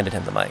Adams handed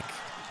him the mic.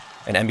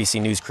 An NBC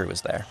News crew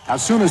was there.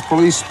 As soon as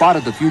police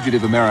spotted the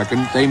fugitive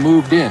American, they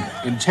moved in,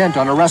 intent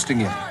on arresting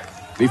him.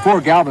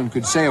 Before Galvin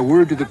could say a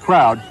word to the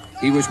crowd,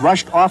 he was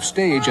rushed off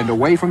stage and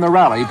away from the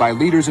rally by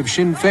leaders of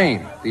Sinn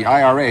Féin, the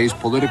IRA's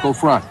political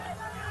front.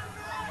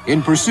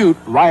 In pursuit,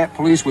 riot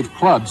police with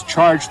clubs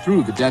charged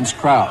through the dense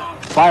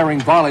crowd, firing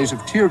volleys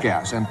of tear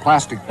gas and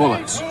plastic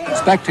bullets.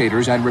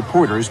 Spectators and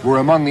reporters were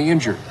among the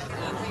injured.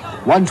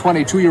 One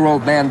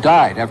 22-year-old man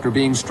died after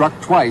being struck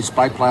twice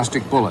by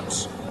plastic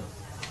bullets.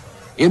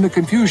 In the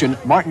confusion,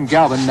 Martin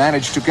Galvin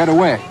managed to get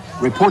away,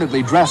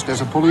 reportedly dressed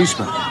as a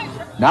policeman.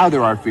 Now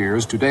there are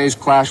fears today's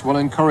clash will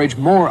encourage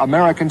more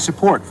American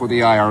support for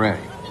the IRA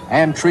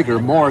and trigger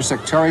more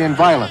sectarian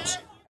violence.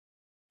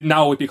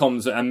 Now it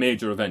becomes a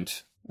major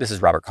event. This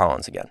is Robert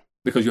Collins again.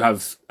 Because you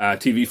have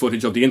TV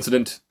footage of the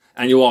incident,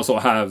 and you also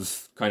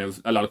have kind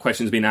of a lot of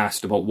questions being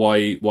asked about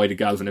why did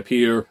Galvin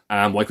appear,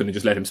 why couldn't they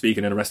just let him speak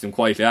and then arrest him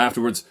quietly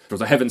afterwards. There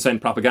was a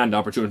heaven-sent propaganda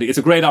opportunity. It's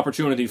a great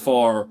opportunity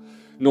for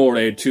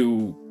NORAD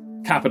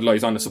to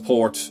capitalise on the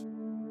support.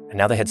 And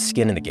now they had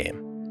skin in the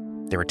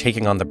game. They were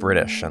taking on the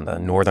British and the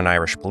Northern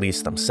Irish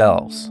police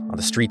themselves on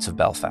the streets of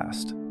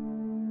Belfast.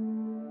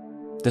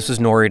 This was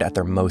NORAD at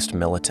their most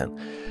militant,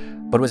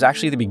 but it was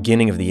actually the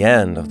beginning of the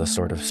end of the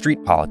sort of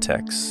street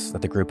politics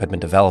that the group had been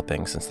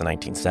developing since the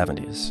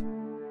 1970s.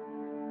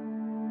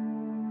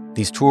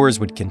 These tours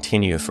would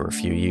continue for a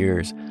few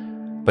years,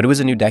 but it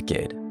was a new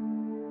decade,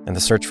 and the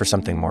search for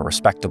something more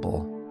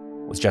respectable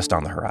was just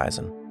on the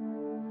horizon.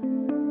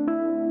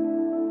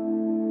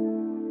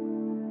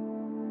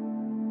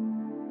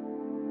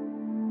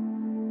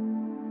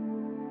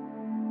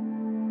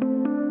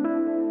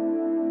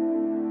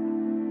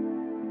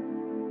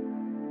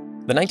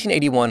 The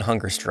 1981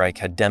 hunger strike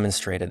had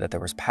demonstrated that there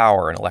was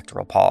power in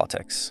electoral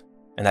politics,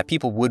 and that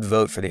people would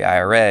vote for the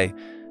IRA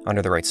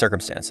under the right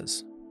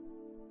circumstances.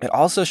 It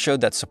also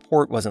showed that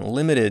support wasn't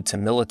limited to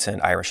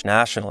militant Irish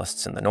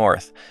nationalists in the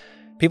North.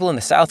 People in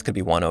the South could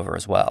be won over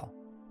as well.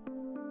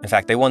 In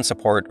fact, they won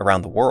support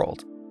around the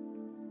world.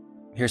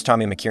 Here's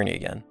Tommy McKierney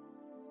again.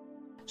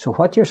 So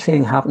what you're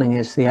seeing happening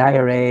is the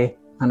IRA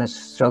and its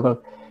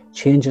struggle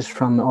changes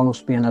from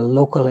almost being a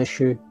local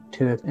issue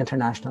to an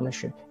international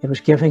issue. It was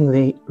giving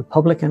the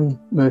Republican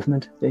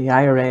movement, the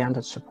IRA and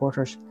its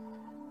supporters,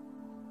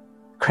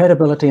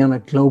 credibility on a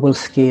global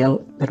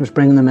scale. It was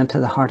bringing them into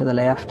the heart of the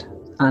left.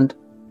 And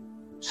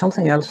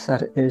something else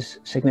that is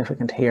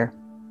significant here,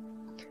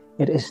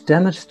 it is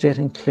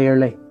demonstrating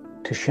clearly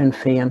to Sinn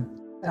Féin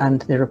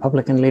and the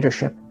Republican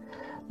leadership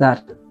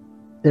that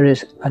there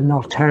is an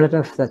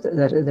alternative, that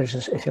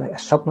there's, if you like, a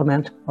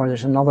supplement, or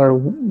there's another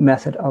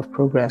method of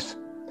progress,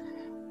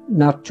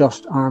 not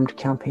just armed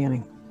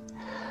campaigning.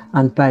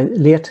 And by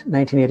late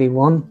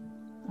 1981,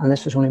 and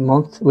this was only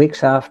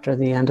weeks after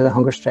the end of the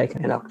hunger strike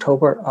in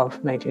October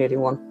of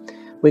 1981,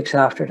 weeks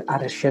after it,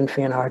 at a Sinn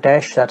Féin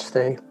Ardèche, that's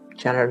the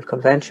General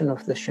Convention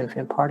of the Sinn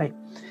Féin party,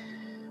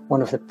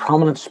 one of the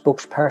prominent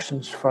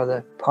spokespersons for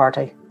the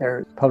party,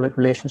 their public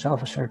relations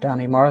officer,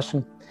 Danny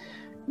Morrison,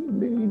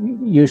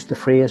 used the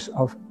phrase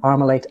of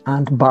Armalite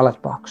and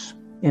ballot box,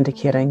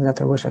 indicating that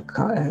there was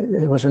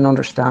an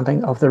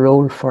understanding of the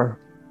role for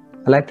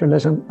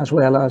electoralism as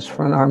well as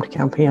for an armed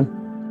campaign.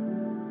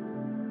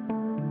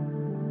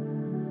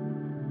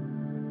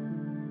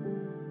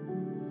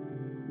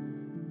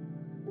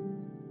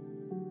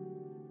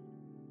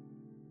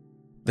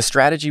 The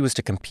strategy was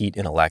to compete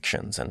in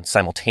elections and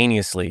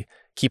simultaneously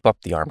keep up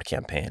the armed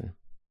campaign.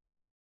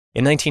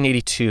 In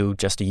 1982,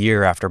 just a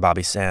year after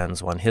Bobby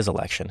Sands won his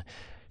election,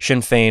 Sinn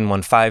Féin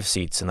won 5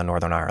 seats in the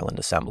Northern Ireland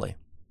Assembly.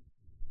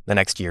 The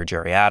next year,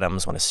 Gerry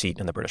Adams won a seat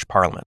in the British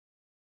Parliament.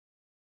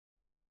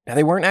 Now,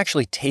 they weren't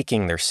actually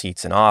taking their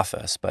seats in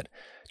office, but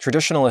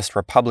traditionalist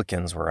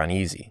Republicans were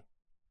uneasy.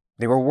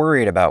 They were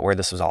worried about where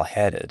this was all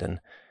headed,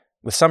 and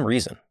with some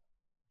reason.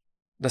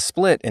 The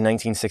split in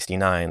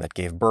 1969 that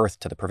gave birth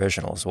to the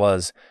provisionals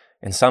was,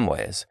 in some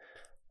ways,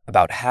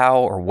 about how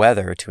or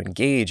whether to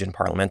engage in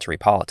parliamentary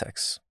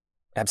politics.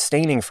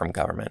 Abstaining from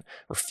government,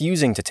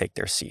 refusing to take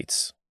their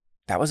seats,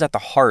 that was at the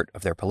heart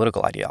of their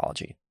political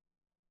ideology.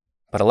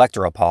 But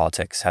electoral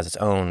politics has its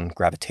own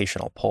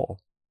gravitational pull.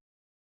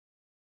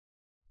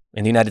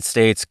 In the United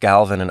States,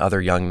 Galvin and other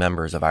young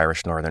members of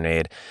Irish Northern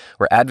Aid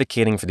were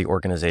advocating for the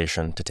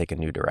organization to take a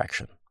new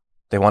direction.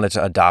 They wanted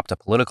to adopt a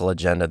political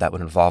agenda that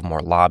would involve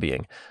more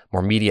lobbying,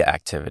 more media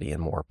activity,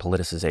 and more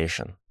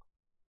politicization.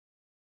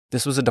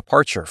 This was a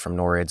departure from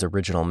NORAD's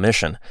original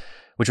mission,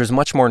 which was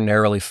much more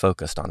narrowly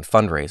focused on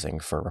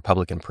fundraising for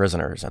Republican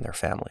prisoners and their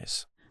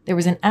families. There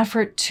was an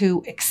effort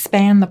to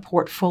expand the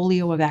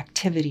portfolio of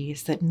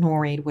activities that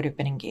NORAID would have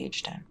been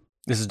engaged in.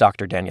 This is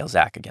Dr. Danielle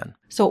Zak again.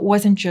 So it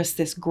wasn't just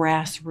this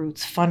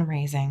grassroots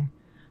fundraising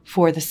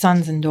for the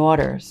sons and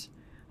daughters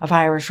of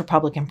Irish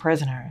Republican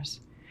prisoners.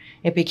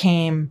 It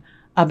became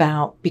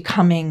about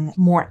becoming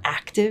more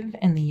active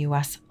in the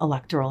U.S.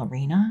 electoral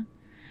arena,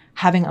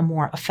 having a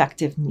more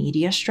effective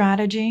media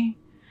strategy,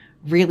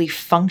 really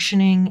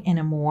functioning in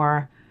a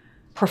more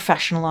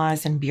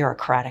professionalized and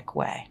bureaucratic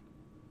way.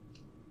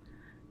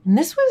 And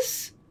this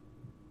was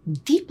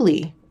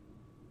deeply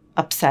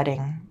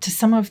upsetting to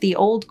some of the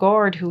old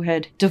guard who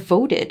had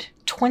devoted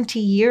 20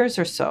 years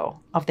or so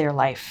of their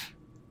life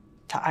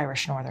to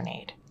Irish Northern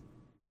Aid.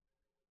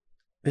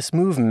 This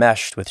move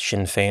meshed with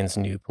Sinn Féin's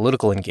new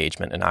political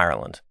engagement in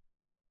Ireland.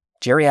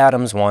 Gerry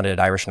Adams wanted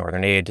Irish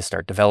Northern Aid to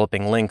start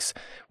developing links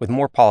with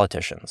more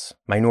politicians,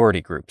 minority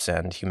groups,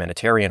 and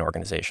humanitarian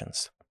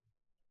organizations.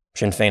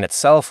 Sinn Féin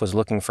itself was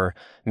looking for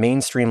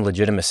mainstream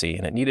legitimacy,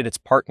 and it needed its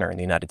partner in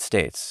the United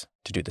States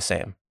to do the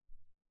same.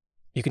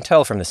 You can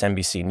tell from this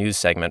NBC News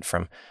segment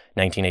from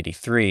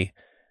 1983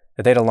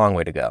 that they had a long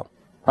way to go.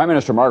 Prime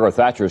Minister Margaret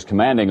Thatcher's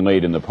commanding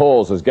lead in the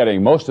polls is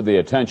getting most of the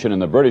attention in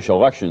the British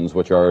elections,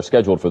 which are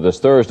scheduled for this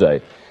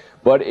Thursday.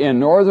 But in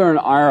Northern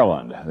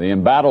Ireland, the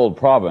embattled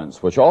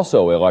province, which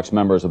also elects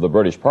members of the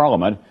British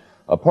Parliament,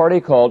 a party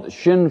called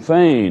Sinn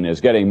Féin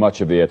is getting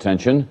much of the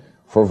attention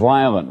for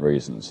violent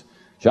reasons.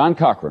 John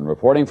Cochrane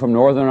reporting from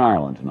Northern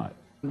Ireland tonight.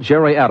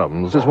 Gerry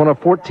Adams is one of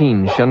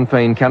 14 Sinn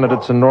Féin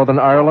candidates in Northern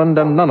Ireland,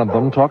 and none of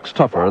them talks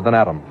tougher than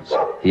Adams.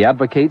 He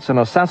advocates an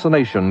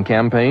assassination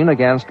campaign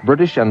against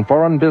British and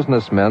foreign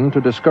businessmen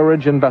to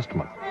discourage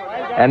investment.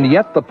 And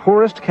yet the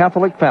poorest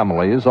Catholic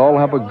families all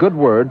have a good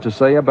word to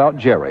say about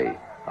Gerry,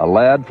 a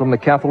lad from the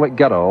Catholic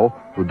ghetto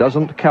who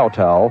doesn't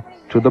kowtow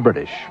to the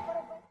British.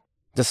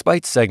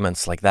 Despite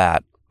segments like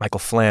that, Michael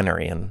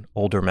Flannery and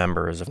older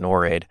members of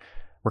NORAID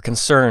were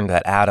concerned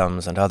that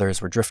Adams and others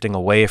were drifting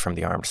away from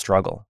the armed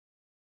struggle.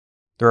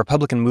 The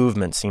Republican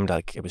movement seemed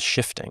like it was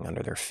shifting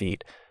under their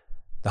feet.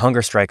 The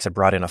hunger strikes had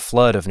brought in a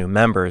flood of new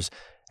members,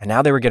 and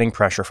now they were getting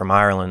pressure from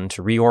Ireland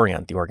to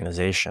reorient the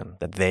organization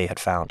that they had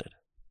founded.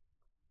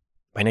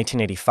 By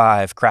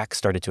 1985, cracks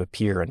started to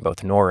appear in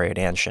both NORAID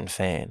and Sinn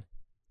Féin.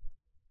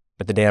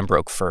 But the dam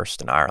broke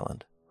first in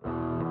Ireland.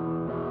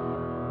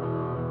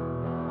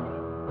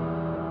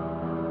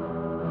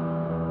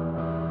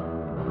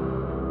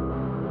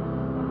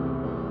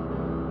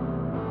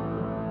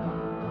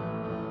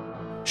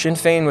 Sinn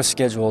Féin was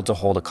scheduled to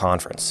hold a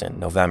conference in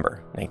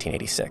November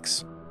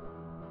 1986.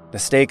 The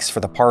stakes for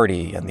the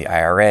party and the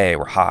IRA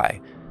were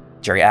high.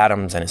 Gerry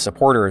Adams and his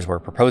supporters were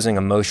proposing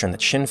a motion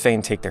that Sinn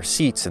Féin take their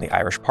seats in the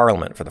Irish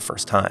Parliament for the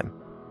first time.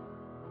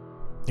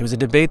 It was a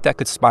debate that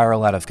could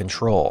spiral out of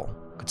control,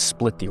 could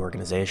split the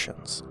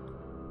organizations.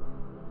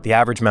 The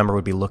average member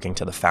would be looking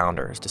to the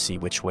founders to see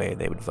which way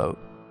they would vote.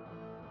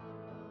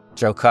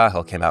 Joe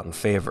Cahill came out in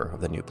favor of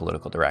the new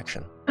political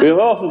direction. We have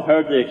often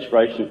heard the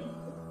expression,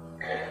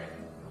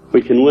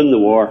 we can win the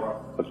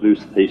war, but lose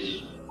the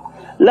peace.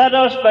 Let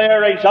us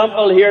bear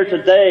example here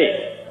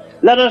today.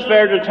 Let us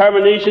bear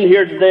determination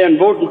here today in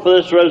voting for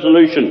this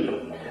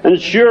resolution,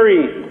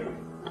 ensure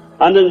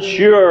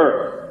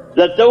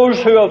that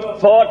those who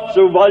have fought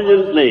so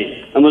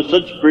valiantly and with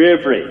such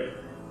bravery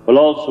will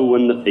also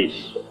win the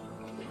peace.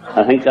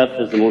 I think that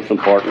is the most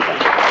important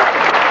thing.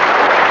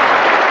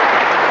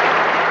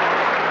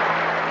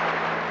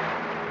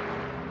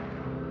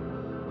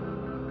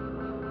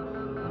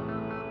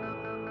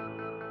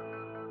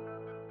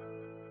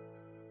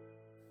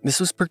 This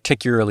was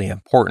particularly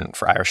important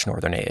for Irish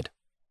Northern Aid.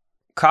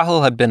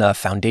 Cahill had been a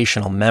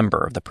foundational member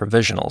of the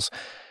Provisionals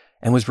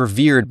and was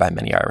revered by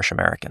many Irish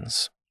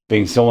Americans.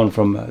 Being someone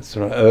from a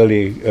sort of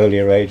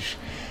earlier age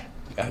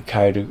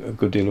carried a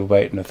good deal of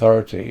weight and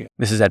authority.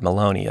 This is Ed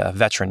Maloney, a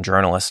veteran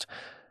journalist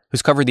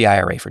who's covered the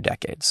IRA for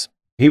decades.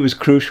 He was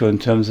crucial in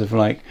terms of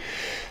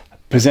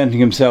presenting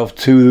himself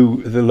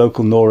to the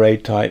local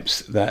NORAID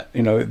types that,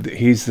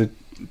 he's the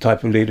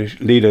type of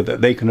leader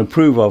that they can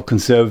approve of,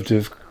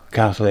 conservative,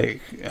 Catholic,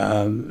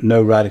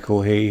 no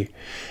radical he,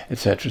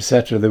 etc.,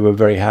 etc. They were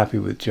very happy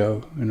with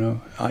Joe,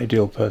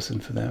 ideal person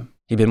for them.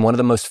 He'd been one of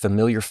the most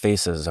familiar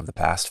faces of the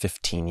past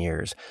 15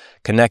 years,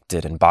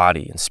 connected in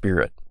body and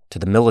spirit to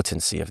the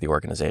militancy of the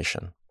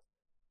organization.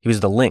 He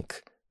was the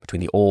link between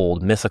the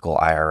old, mythical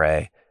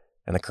IRA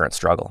and the current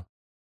struggle.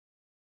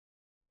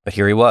 But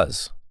here he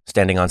was,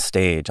 standing on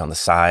stage on the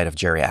side of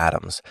Gerry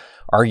Adams,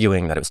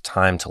 arguing that it was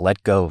time to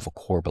let go of a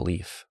core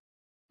belief.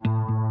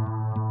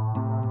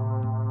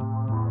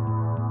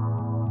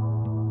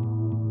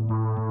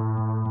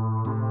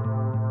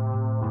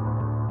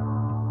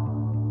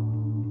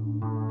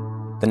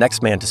 The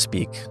next man to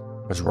speak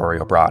was Rory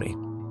O'Brady.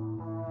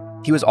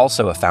 He was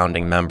also a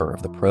founding member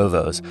of the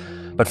Provos,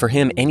 but for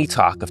him, any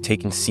talk of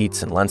taking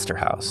seats in Leinster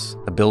House,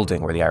 the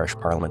building where the Irish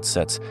Parliament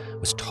sits,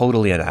 was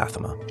totally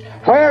anathema.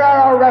 Where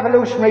are our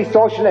revolutionary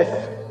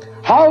socialists?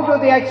 How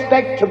do they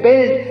expect to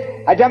build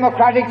a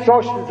democratic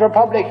socialist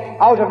republic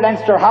out of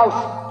Leinster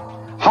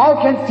House? How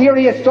can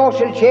serious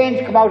social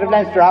change come out of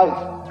Leinster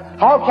House?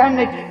 How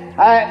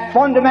can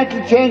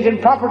fundamental change in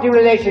property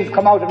relations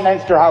come out of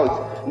Leinster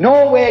House?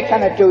 No way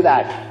can it do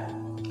that.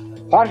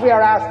 What we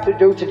are asked to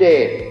do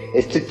today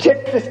is to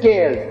tip the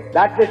scales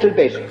that little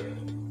bit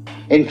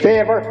in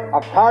favour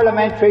of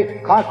parliamentary,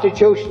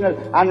 constitutional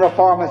and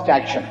reformist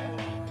action.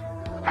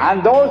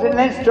 And those in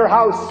Leinster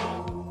House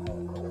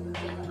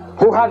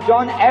who have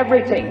done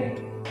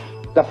everything,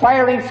 the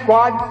firing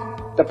squads,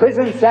 the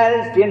prison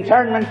cells, the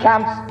internment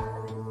camps,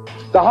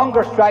 the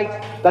hunger strikes,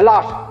 the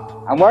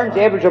lot, and weren't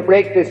able to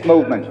break this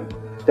movement,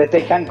 that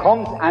they can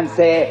come and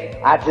say,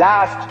 at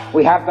last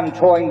we have them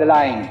towing the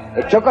line.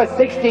 It took us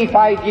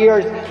 65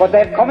 years, but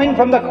they've come in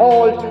from the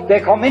cold,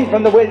 they come in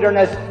from the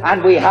wilderness,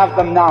 and we have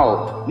them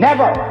now.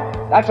 Never!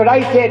 That's what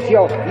I say to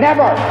you,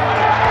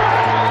 never!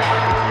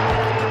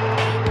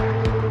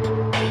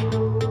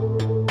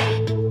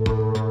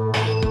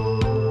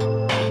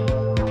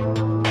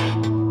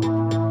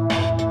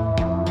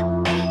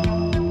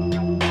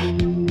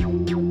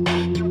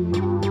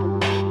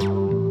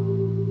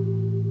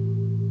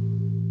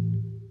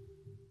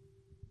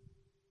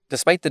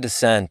 Despite the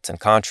dissent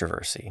and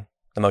controversy,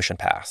 the motion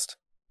passed.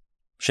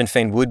 Sinn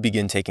Féin would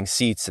begin taking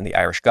seats in the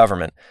Irish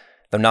government,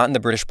 though not in the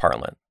British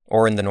Parliament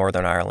or in the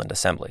Northern Ireland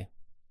Assembly.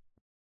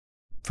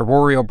 For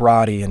Rory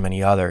O'Brady and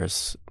many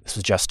others, this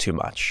was just too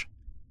much.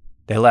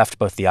 They left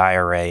both the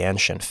IRA and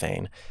Sinn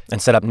Féin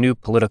and set up new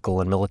political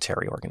and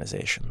military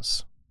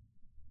organizations.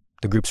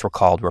 The groups were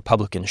called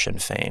Republican Sinn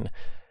Féin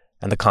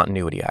and the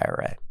Continuity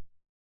IRA.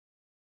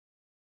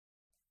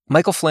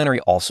 Michael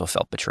Flannery also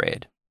felt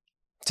betrayed.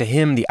 To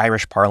him, the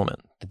Irish Parliament,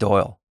 the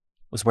Dáil,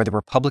 was where the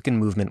Republican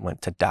movement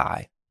went to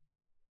die.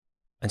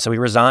 And so he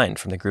resigned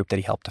from the group that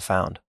he helped to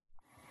found.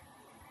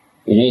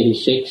 In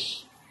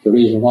 '86, the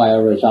reason why I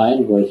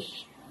resigned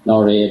was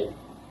Norreid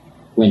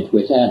went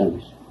with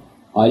Adams.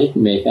 I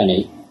didn't make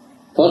any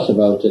fuss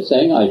about the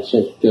thing. I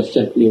just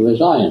simply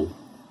resigned.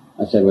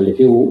 I said, well, if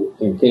you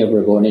in favour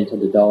of going into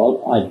the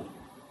Dáil, I'd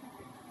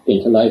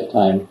spent a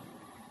lifetime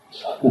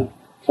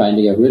trying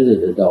to get rid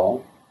of the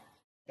Dáil.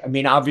 I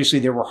mean, obviously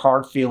there were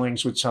hard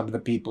feelings with some of the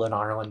people in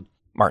Ireland.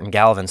 Martin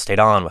Galvin stayed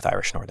on with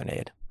Irish Northern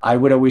Aid. I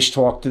would always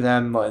talk to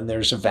them when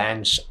there's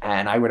events,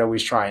 and I would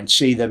always try and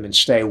see them and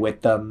stay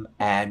with them.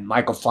 And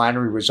Michael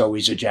Flannery was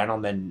always a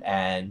gentleman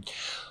and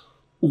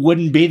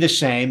wouldn't be the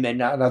same. In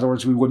other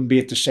words, we wouldn't be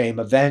at the same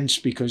events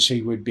because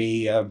he would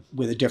be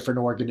with a different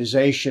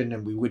organization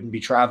and we wouldn't be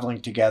traveling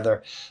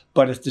together.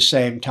 But at the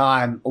same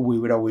time, we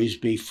would always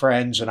be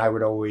friends, and I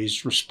would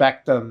always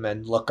respect them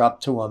and look up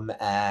to them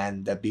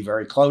and be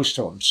very close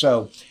to them.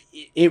 So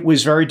it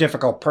was very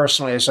difficult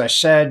personally, as I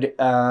said.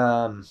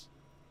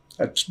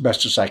 That's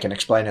best as I can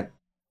explain it.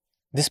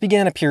 This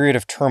began a period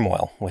of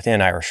turmoil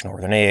within Irish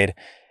Northern Aid,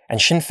 and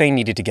Sinn Féin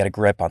needed to get a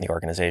grip on the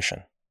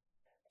organization.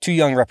 2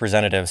 young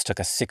representatives took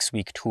a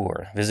 6-week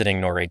tour,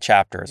 visiting Norreid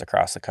chapters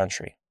across the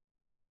country.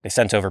 They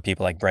sent over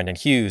people like Brendan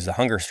Hughes, the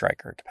hunger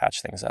striker, to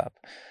patch things up.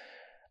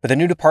 But the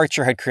new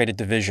departure had created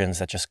divisions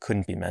that just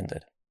couldn't be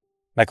mended.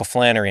 Michael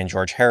Flannery and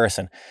George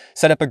Harrison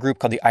set up a group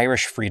called the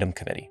Irish Freedom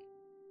Committee.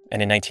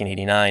 And in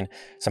 1989,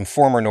 some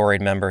former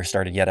Norreid members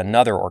started yet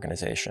another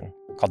organization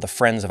called the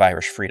Friends of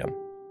Irish Freedom.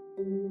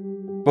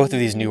 Both of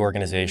these new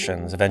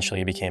organizations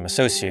eventually became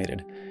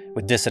associated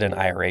with dissident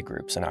IRA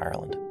groups in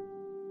Ireland.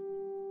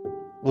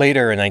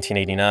 Later in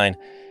 1989,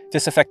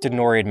 disaffected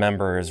Norreid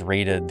members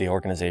raided the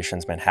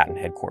organization's Manhattan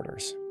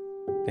headquarters.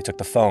 They took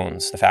the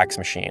phones, the fax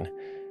machine,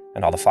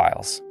 and all the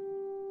files.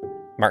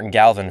 Martin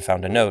Galvin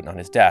found a note on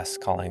his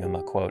desk calling him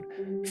a, quote,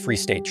 Free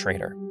State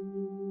traitor.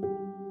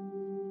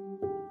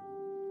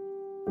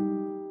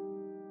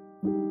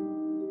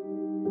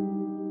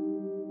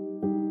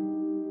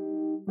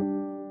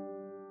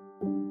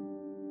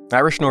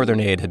 Irish Northern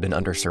Aid had been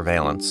under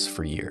surveillance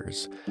for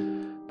years.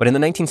 But in the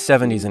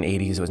 1970s and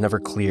 80s, it was never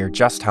clear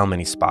just how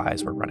many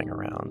spies were running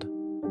around.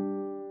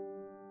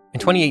 In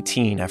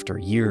 2018, after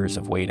years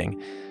of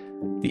waiting,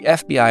 the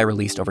FBI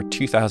released over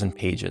 2,000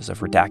 pages of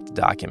redacted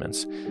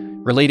documents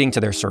relating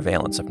to their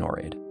surveillance of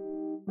Norreid.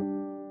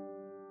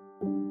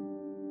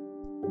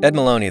 Ed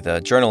Maloney, the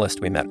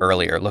journalist we met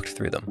earlier, looked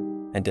through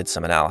them and did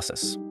some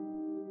analysis.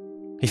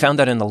 He found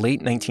that in the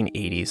late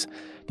 1980s,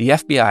 the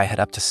FBI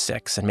had up to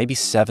 6 and maybe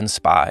 7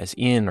 spies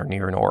in or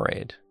near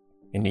Norreid,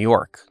 in New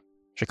York,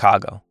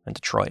 Chicago, and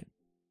Detroit.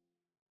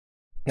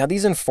 Now,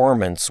 these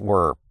informants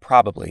were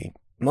probably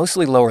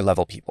mostly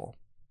lower-level people,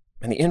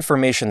 and the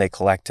information they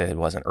collected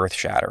wasn't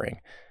earth-shattering,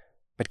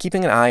 but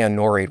keeping an eye on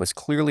Norreid was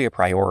clearly a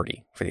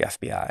priority for the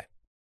FBI.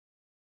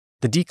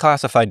 The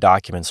declassified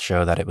documents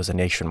show that it was a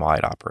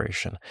nationwide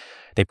operation.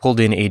 They pulled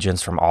in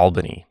agents from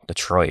Albany,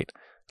 Detroit,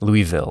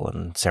 Louisville,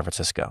 and San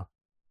Francisco.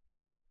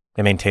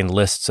 They maintained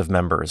lists of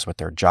members with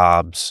their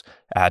jobs,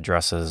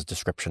 addresses,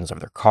 descriptions of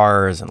their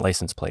cars, and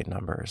license plate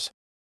numbers.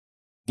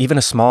 Even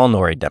a small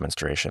Norreid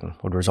demonstration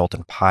would result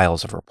in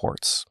piles of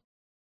reports.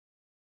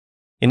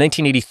 In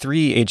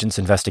 1983, agents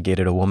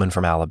investigated a woman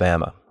from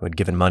Alabama who had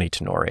given money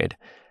to Norreid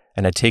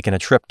and had taken a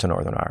trip to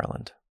Northern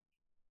Ireland.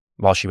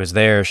 While she was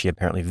there, she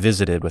apparently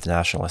visited with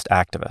nationalist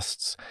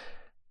activists.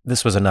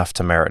 This was enough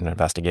to merit an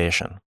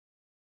investigation.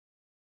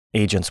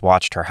 Agents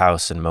watched her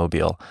house in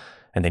Mobile,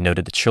 and they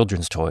noted the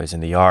children's toys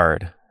in the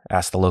yard,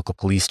 asked the local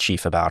police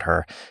chief about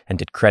her, and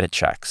did credit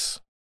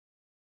checks.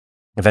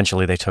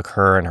 Eventually, they took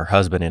her and her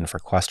husband in for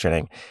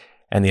questioning,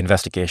 and the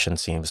investigation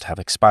seems to have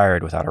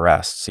expired without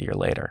arrests a year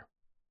later.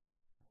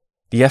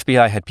 The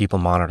FBI had people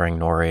monitoring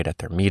NORAID at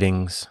their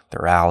meetings,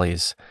 their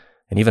rallies,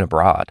 and even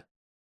abroad.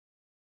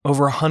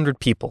 Over 100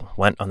 people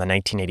went on the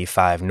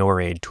 1985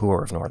 NORAID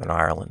tour of Northern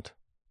Ireland.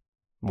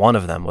 One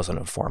of them was an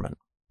informant.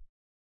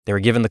 They were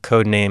given the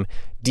code name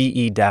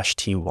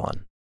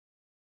DE-T1.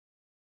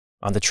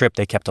 On the trip,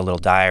 they kept a little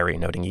diary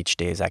noting each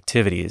day's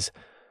activities,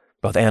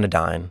 both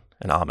anodyne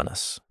and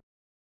ominous.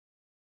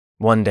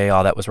 One day,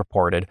 all that was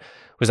reported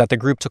was that the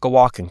group took a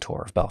walking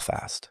tour of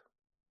Belfast.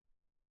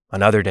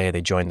 Another day,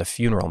 they joined the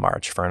funeral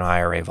march for an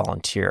IRA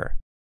volunteer.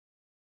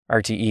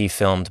 RTE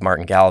filmed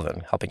Martin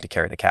Galvin helping to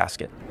carry the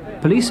casket.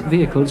 Police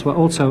vehicles were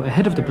also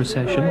ahead of the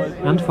procession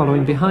and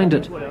following behind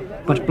it,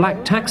 but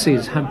black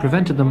taxis had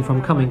prevented them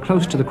from coming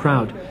close to the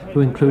crowd,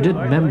 who included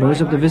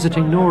members of the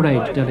visiting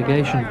NORAID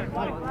delegation.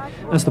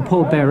 As the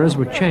pallbearers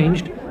were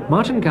changed,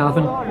 Martin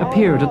Galvin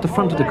appeared at the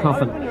front of the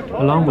coffin,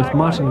 along with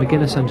Martin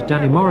McGuinness and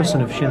Danny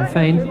Morrison of Sinn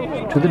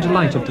Féin, to the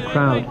delight of the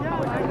crowd.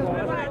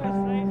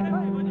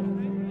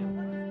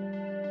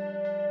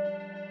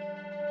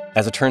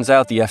 As it turns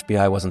out, the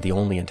FBI wasn't the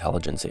only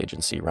intelligence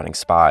agency running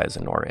spies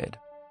in NORAID.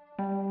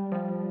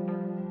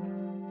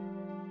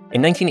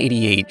 In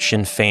 1988,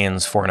 Sinn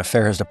Féin's Foreign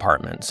Affairs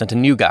Department sent a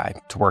new guy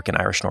to work in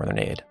Irish Northern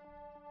Aid.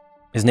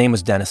 His name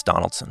was Dennis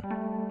Donaldson.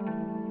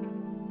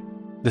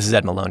 This is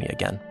Ed Maloney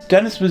again.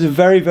 Dennis was a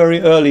very,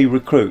 very early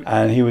recruit,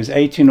 and he was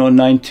 18 or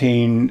 19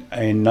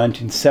 in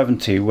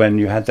 1970 when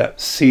you had that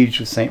siege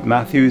of St.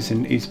 Matthews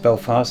in East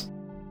Belfast.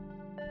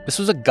 This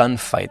was a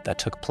gunfight that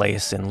took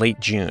place in late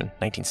June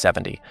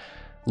 1970.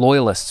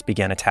 Loyalists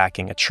began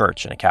attacking a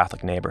church in a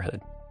Catholic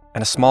neighborhood,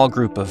 and a small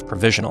group of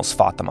provisionals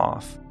fought them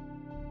off.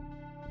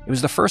 It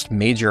was the first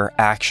major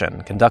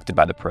action conducted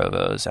by the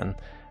Provos, and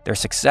their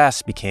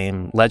success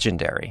became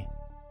legendary,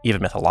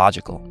 even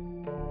mythological.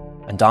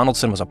 And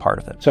Donaldson was a part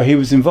of it. So he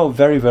was involved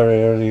very,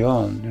 very early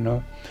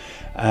on,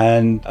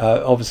 And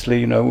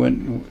obviously,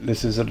 when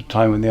this is at a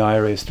time when the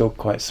IRA is still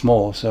quite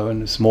small, so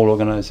in a small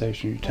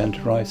organization, you tend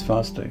to rise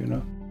faster,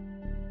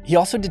 He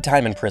also did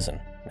time in prison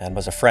and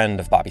was a friend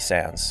of Bobby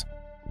Sands.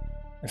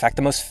 In fact,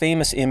 the most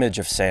famous image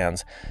of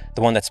Sands,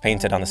 the one that's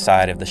painted on the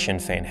side of the Sinn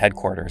Féin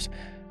headquarters,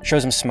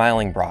 shows him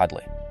smiling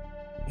broadly.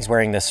 He's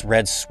wearing this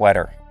red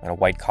sweater and a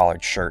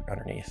white-collared shirt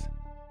underneath.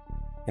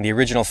 In the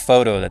original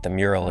photo that the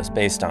mural is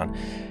based on,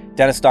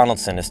 Dennis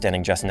Donaldson is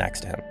standing just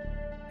next to him,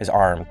 his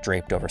arm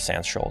draped over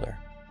Sands' shoulder.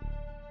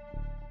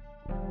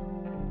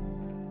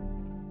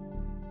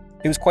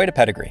 It was quite a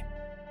pedigree.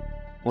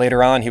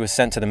 Later on, he was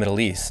sent to the Middle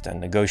East and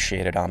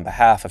negotiated on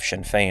behalf of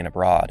Sinn Féin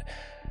abroad.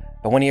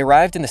 But when he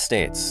arrived in the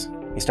States,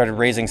 he started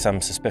raising some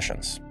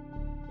suspicions,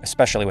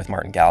 especially with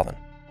Martin Galvin.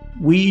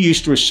 We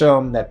used to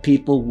assume that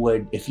people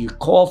would, if you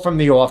call from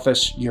the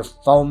office, your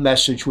phone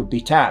message would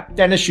be tapped.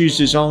 Dennis used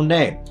his own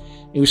name.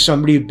 He was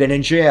somebody who'd been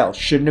in jail,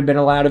 shouldn't have been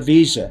allowed a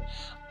visa.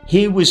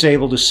 He was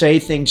able to say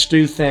things,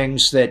 do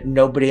things that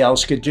nobody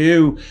else could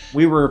do.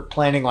 We were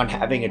planning on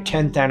having a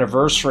 10th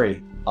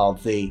anniversary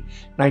of the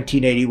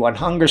 1981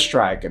 hunger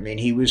strike. I mean,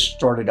 he was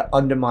started to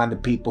undermine the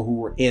people who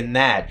were in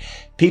that.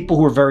 People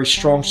who were very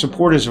strong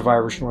supporters of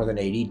Irish Northern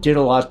Aid. He did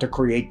a lot to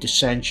create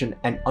dissension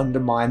and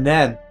undermine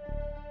them.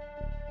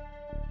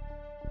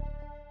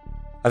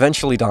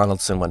 Eventually,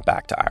 Donaldson went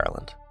back to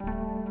Ireland.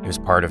 He was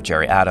part of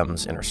Gerry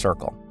Adams' inner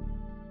circle.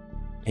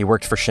 He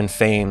worked for Sinn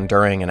Féin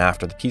during and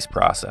after the peace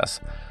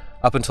process,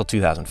 up until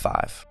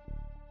 2005.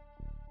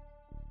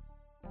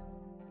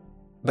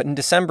 But in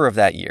December of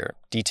that year,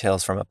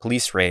 details from a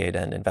police raid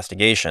and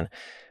investigation,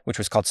 which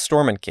was called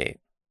Stormontgate,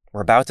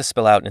 were about to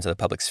spill out into the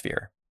public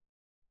sphere.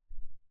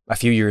 A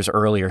few years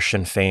earlier,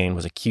 Sinn Féin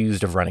was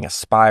accused of running a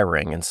spy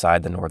ring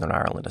inside the Northern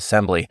Ireland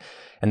Assembly,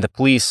 and the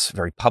police,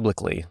 very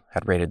publicly,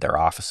 had raided their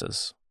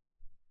offices.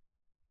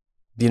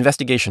 The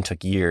investigation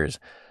took years,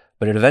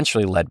 but it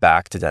eventually led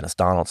back to Dennis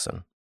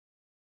Donaldson.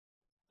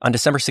 On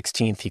December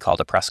 16th, he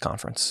called a press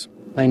conference.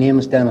 My name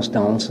is Dennis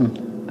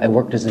Donaldson. I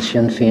worked as a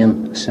Sinn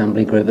Féin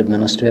Assembly Group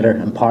Administrator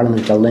in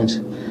Parliament buildings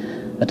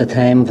at the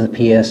time of the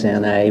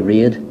PSNI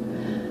raid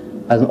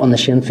on the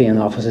Sinn Féin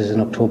offices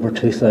in October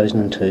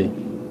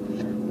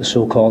 2002, the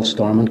so-called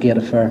Stormontgate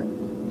affair.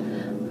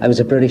 I was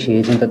a British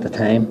agent at the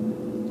time.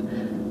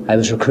 I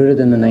was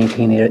recruited in the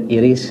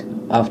 1980s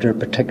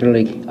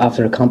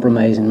after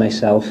compromising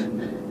myself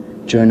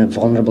during a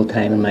vulnerable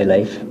time in my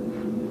life.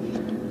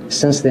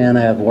 Since then,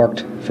 I have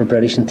worked for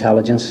British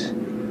intelligence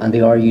and the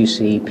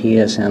RUC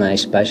PSNI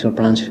Special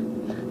Branch.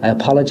 I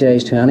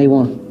apologise to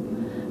anyone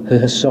who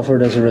has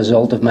suffered as a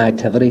result of my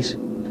activities,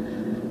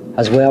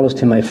 as well as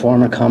to my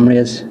former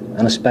comrades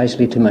and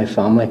especially to my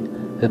family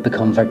who have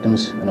become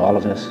victims in all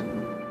of this.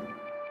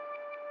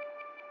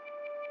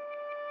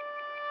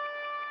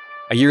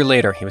 A year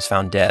later, he was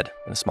found dead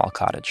in a small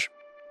cottage,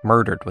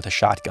 murdered with a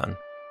shotgun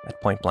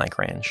at point-blank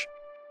range.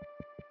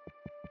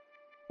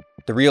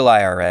 The Real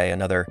IRA,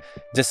 another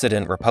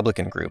dissident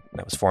Republican group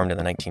that was formed in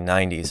the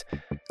 1990s,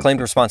 claimed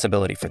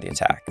responsibility for the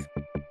attack.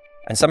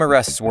 And some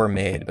arrests were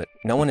made, but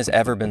no one has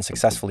ever been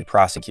successfully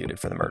prosecuted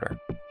for the murder.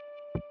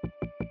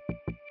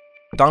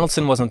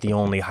 Donaldson wasn't the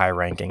only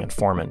high-ranking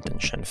informant in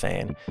Sinn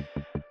Féin,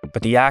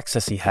 but the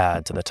access he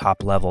had to the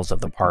top levels of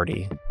the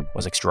party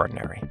was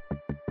extraordinary.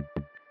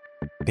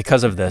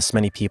 Because of this,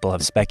 many people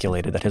have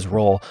speculated that his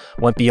role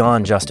went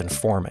beyond just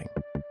informing,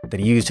 that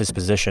he used his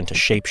position to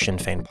shape Sinn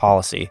Féin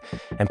policy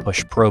and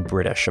push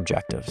pro-British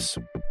objectives,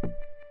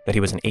 that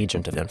he was an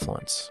agent of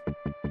influence.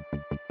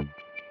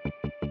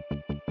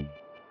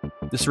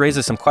 This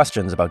raises some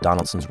questions about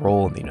Donaldson's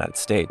role in the United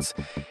States.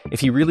 If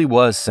he really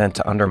was sent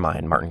to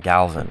undermine Martin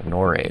Galvin and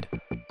NORAID,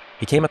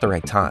 he came at the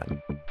right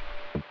time.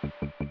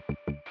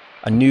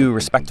 A new,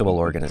 respectable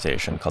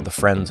organization called the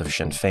Friends of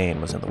Sinn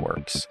Féin was in the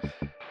works.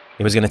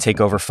 It was going to take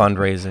over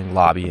fundraising,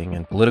 lobbying,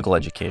 and political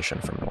education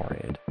from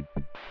NORAID,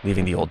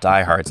 leaving the old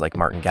diehards like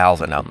Martin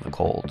Galvin out in the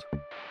cold.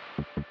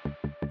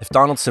 If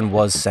Donaldson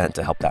was sent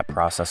to help that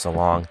process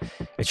along,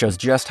 it shows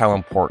just how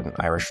important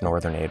Irish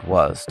Northern Aid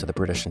was to the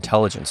British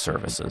intelligence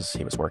services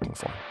he was working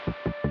for.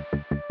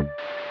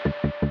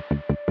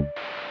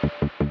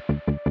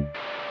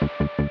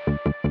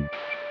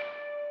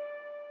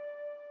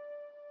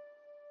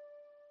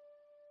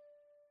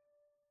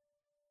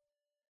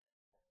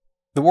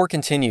 The war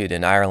continued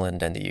in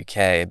Ireland and the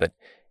UK, but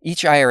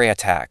each IRA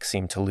attack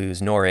seemed to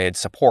lose NORAID's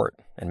support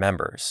and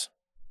members.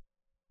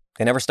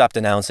 They never stopped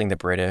denouncing the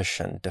British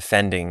and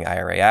defending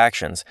IRA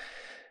actions,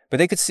 but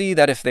they could see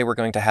that if they were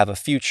going to have a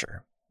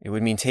future, it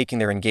would mean taking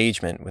their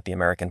engagement with the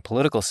American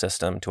political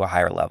system to a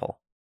higher level.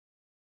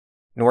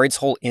 NORAID's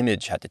whole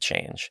image had to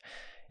change.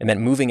 It meant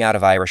moving out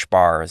of Irish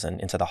bars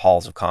and into the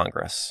halls of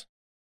Congress.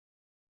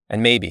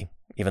 And maybe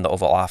even the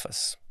Oval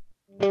Office.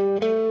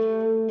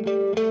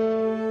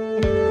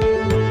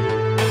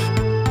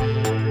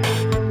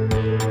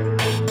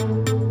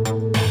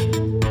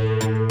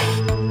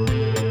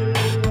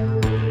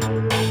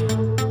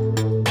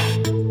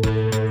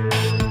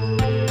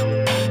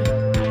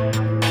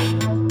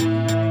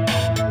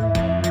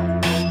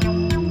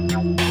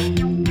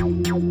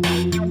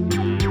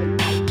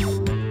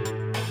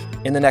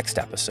 In the next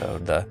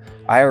episode, the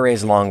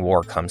IRA's long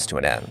war comes to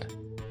an end,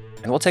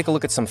 and we'll take a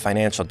look at some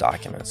financial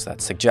documents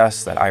that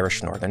suggest that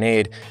Irish Northern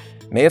Aid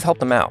may have helped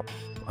them out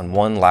on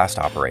one last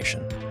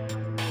operation.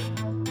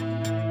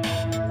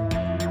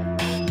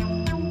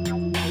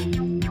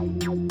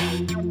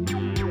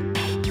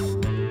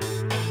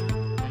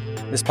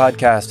 This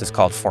podcast is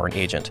called Foreign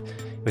Agent.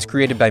 It was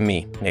created by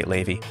me, Nate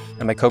Levy,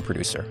 and my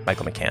co-producer,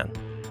 Michael McCann.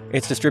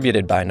 It's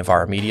distributed by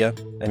Navarra Media,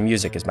 and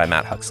music is by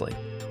Matt Huxley.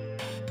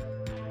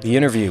 The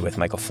interview with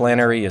Michael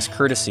Flannery is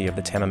courtesy of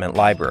the Tamiment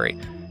Library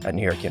at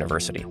New York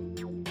University.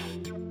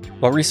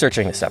 While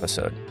researching this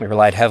episode, we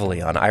relied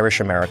heavily on Irish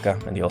America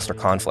and the Ulster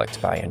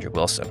Conflict by Andrew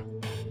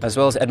Wilson, as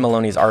well as Ed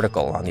Maloney's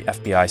article on the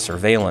FBI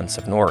surveillance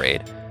of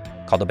NORAID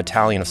called A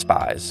Battalion of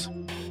Spies.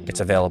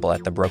 It's available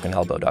at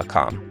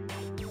thebrokenelbow.com.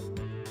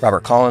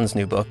 Robert Collins'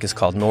 new book is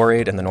called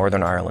NORAID and the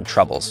Northern Ireland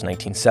Troubles,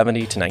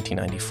 1970 to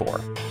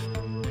 1994.